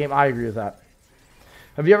arcade game. I agree with that.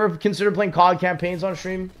 Have you ever considered playing COD campaigns on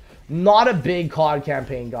stream? Not a big COD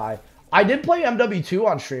campaign guy. I did play MW2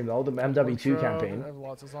 on stream, though, the MW2 campaign. I have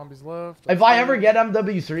lots of zombies left. If I ever get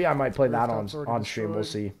MW3, I might play that on stream. We'll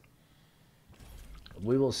see.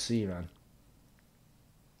 We will see, man.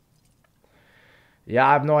 Yeah,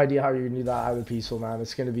 I have no idea how you're gonna do that either, Peaceful, man.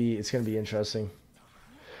 It's gonna be interesting.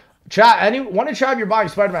 Chat, one in chat, you're buying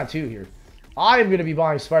Spider-Man 2 here. I am gonna be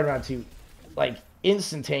buying Spider-Man 2, like,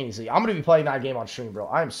 instantaneously. I'm gonna be playing that game on stream, bro.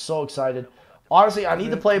 I am so excited. Honestly, I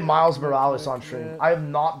need to play Miles Morales on stream. I have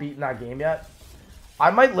not beaten that game yet. I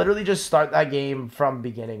might literally just start that game from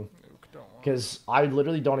beginning, because I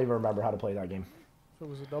literally don't even remember how to play that game. It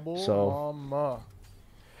was a double. So,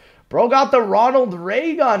 bro got the Ronald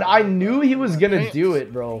Ray gun. I knew he was gonna do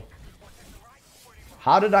it, bro.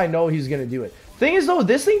 How did I know he's gonna do it? Thing is, though,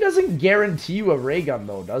 this thing doesn't guarantee you a ray gun,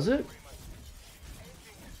 though, does it?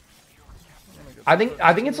 I think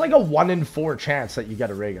it's like a 1 in 4 chance that you get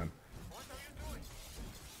a ray gun.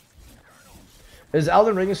 Is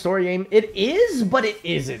Elden Ring a story game? It is, but it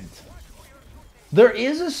isn't. There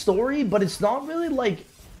is a story, but it's not really, like,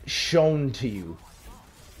 shown to you.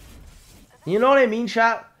 You know what I mean,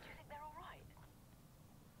 chat?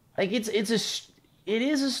 Like, it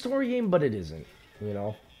is a story game, but it isn't, you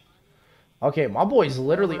know? Okay, my boy's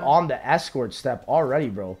literally on the escort step already,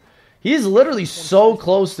 bro. He's literally so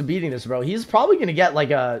close to beating this, bro. He's probably going to get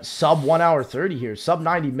like a sub 1 hour 30 here. Sub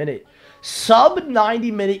 90 minute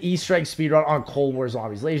Easter egg speedrun on Cold War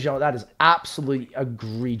Zombies. Ladies and gentlemen, that is absolutely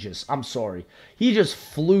egregious. I'm sorry. He just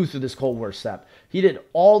flew through this Cold War step. He did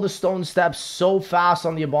all the stone steps so fast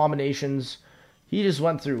on the abominations. He just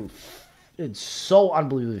went through. It's so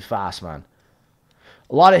unbelievably fast, man.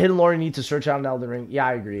 A lot of hidden lore you need to search out in Elden Ring. Yeah,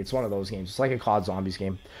 I agree. It's one of those games. It's like a COD Zombies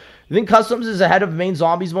game. You think Customs is ahead of main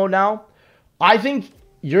Zombies mode now? I think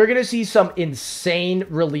you're going to see some insane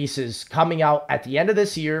releases coming out at the end of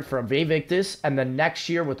this year from Vivictus, and the next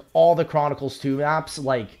year with all the Chronicles 2 maps.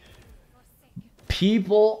 Like,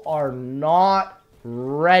 people are not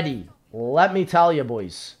ready. Let me tell you,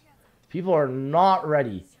 boys. People are not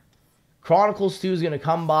ready. Chronicles 2 is going to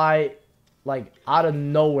come by, like, out of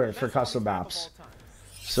nowhere for custom maps.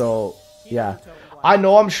 So, yeah. I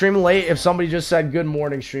know I'm streaming late if somebody just said good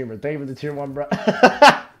morning, streamer. Thank you for the tier 1, bro.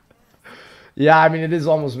 Yeah, I mean, it is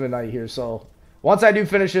almost midnight here, so once I do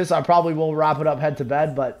finish this, I probably will wrap it up, head to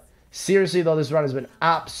bed, but seriously, though, this run has been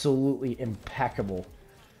absolutely impeccable.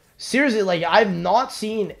 Seriously, like, I've not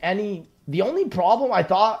seen any... The only problem I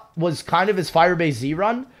thought was kind of his Firebase Z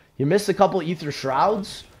run. He missed a couple Ether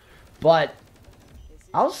Shrouds, but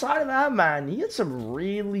outside of that, man, he had some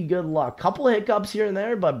really good luck. Couple of hiccups here and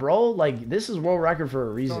there, but, bro, like, this is world record for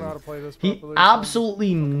a reason. Don't know how to play this He properly,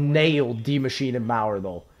 absolutely nailed D-Machine and Mauer,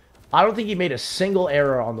 though. I don't think he made a single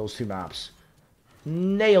error on those 2 maps.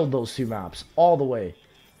 Nailed those 2 maps all the way.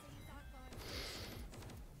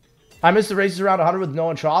 I missed the races around 100 with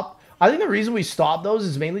Noah and Chop. I think the reason we stopped those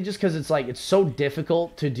is mainly just because it's like it's so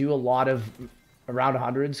difficult to do a lot of around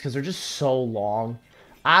 100s because they're just so long.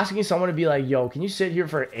 Asking someone to be like, yo, can you sit here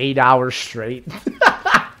for 8 hours straight?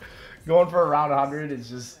 Going for around 100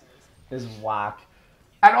 is whack.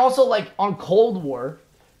 And also, like, on Cold War,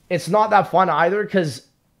 it's not that fun either because...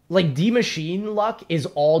 Like, D-Machine luck is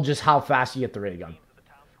all just how fast you get the ray gun.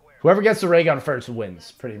 Whoever gets the ray gun first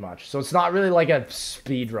wins, pretty much. So it's not really like a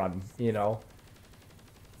speed run, you know?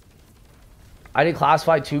 I did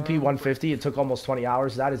classified 2P 150. It took almost 20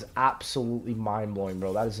 hours. That is absolutely mind-blowing,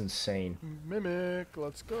 bro. That is insane. Mimic,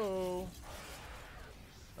 let's go.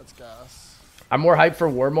 That's gas. I'm more hyped for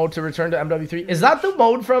War Mode to return to MW3. Is that the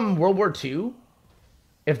mode from World War II?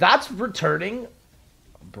 If that's returning...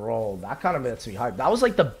 Bro, that kind of makes me hyped. That was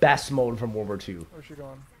like the best mode from World War II. Where's she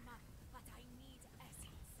going?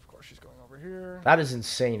 Of course she's going over here. That is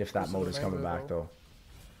insane if that mode is coming back, though.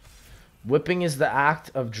 Whipping is the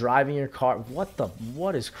act of driving your car.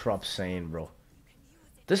 What is Krupp saying, bro?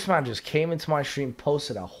 This man just came into my stream,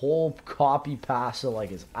 posted a whole copy pasta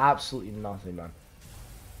like it's absolutely nothing, man.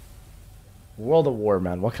 World of War,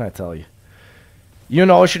 man. What can I tell you? You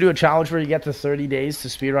know, I should do a challenge where you get to 30 days to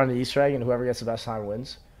speedrun an Easter egg, and whoever gets the best time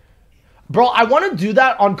wins. Bro, I want to do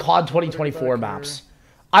that on COD 2024 maps.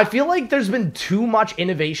 I feel like there's been too much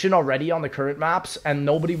innovation already on the current maps, and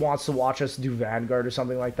nobody wants to watch us do Vanguard or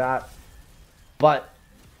something like that. But...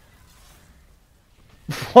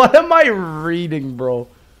 What am I reading, bro?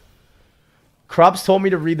 Krups told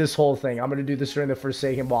me to read this whole thing. I'm going to do this during the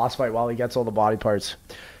Forsaken boss fight while he gets all the body parts.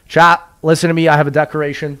 Chat, listen to me. I have a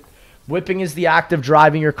decoration. Whipping is the act of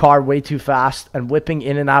driving your car way too fast and whipping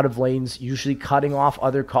in and out of lanes, usually cutting off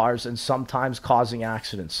other cars and sometimes causing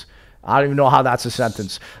accidents. I don't even know how that's a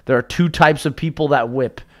sentence. There are 2 types of people that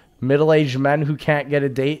whip. Middle-aged men who can't get a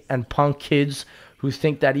date and punk kids who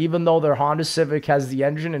think that even though their Honda Civic has the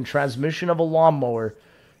engine and transmission of a lawnmower,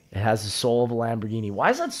 it has the soul of a Lamborghini. Why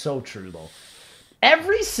is that so true, though?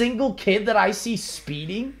 Every single kid that I see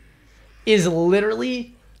speeding is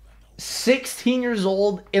literally 16 years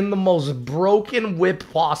old in the most broken whip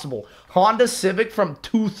possible. Honda Civic from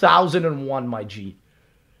 2001, my G.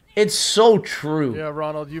 It's so true. Yeah,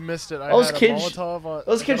 Ronald, you missed it. Those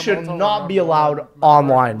kids should not be allowed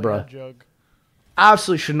online, bro.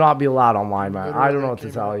 Absolutely should not be allowed online, man. I don't know what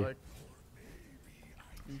to tell you. Like,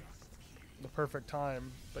 the perfect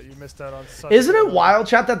time, but you missed out on such... Isn't it wild,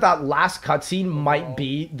 chat, that last cutscene might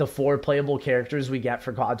be the 4 playable characters we get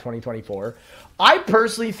for COD 2024? I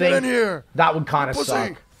personally think that would kind of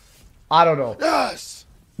suck. I don't know. Yes!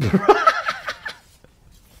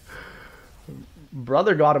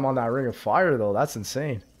 Brother got him on that Ring of Fire, though. That's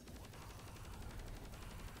insane.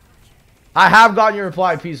 I have gotten your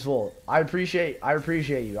reply, Peaceful. I appreciate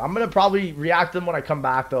you. I'm going to probably react to them when I come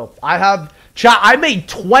back, though. Chat, I made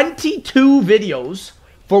 22 videos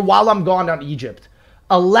for while I'm gone on Egypt.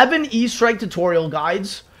 11 Easter egg tutorial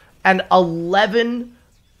guides and 11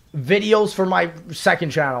 videos for my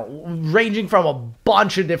second channel, ranging from a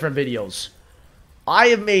bunch of different videos. I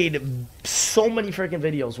have made so many freaking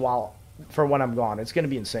videos for when I'm gone. It's going to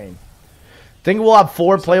be insane. Think we'll have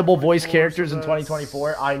 4 playable 24, voice characters so in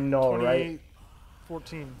 2024? I know, right?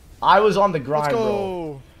 14. I was on the grind, Let's bro.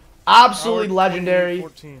 go. Absolutely Hour legendary.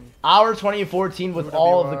 2014. Our 2014 with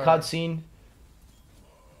all of the WR. cutscene.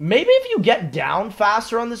 Maybe if you get down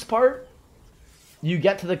faster on this part, you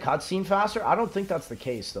get to the cutscene faster. I don't think that's the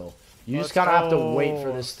case, though. You just kind of have to wait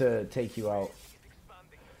for this to take you out.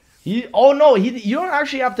 Oh, no. You don't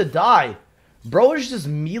actually have to die. Bro is just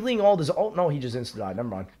mealing all this. Oh, no. He just insta-died. Never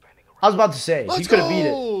mind. I was about to say. He could have beat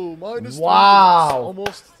it. -3 Wow. minutes.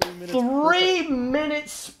 Almost 3 minutes. 3-minute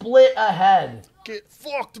split ahead. Get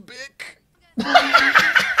fucked, Bick.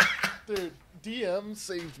 Dude, DM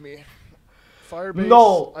saved me. Firebase,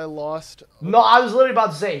 No. I lost. No, I was literally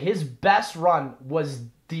about to say, his best run was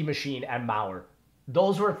D Machine and Mauer.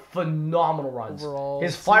 Those were phenomenal runs. Overall,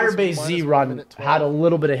 his see, Firebase this Z was run -12. had a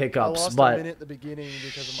little bit of I hiccups, lost a but minute at the beginning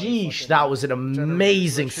because of my sheesh, fucking that was an generator,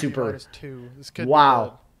 amazing which should be super. -2. This could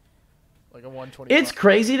Wow. be like a 125. It's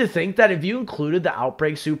crazy to think that if you included the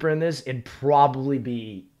Outbreak super in this, it'd probably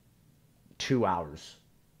be 2 hours.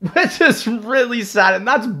 Which is really sad, and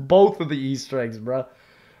that's both of the Easter eggs, bro.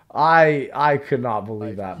 I could not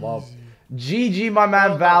believe that. Well, GG, my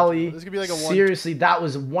man, No, Valley. this could be like a Seriously, that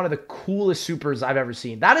was one of the coolest supers I've ever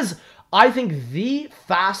seen. That is, I think, the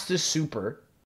fastest super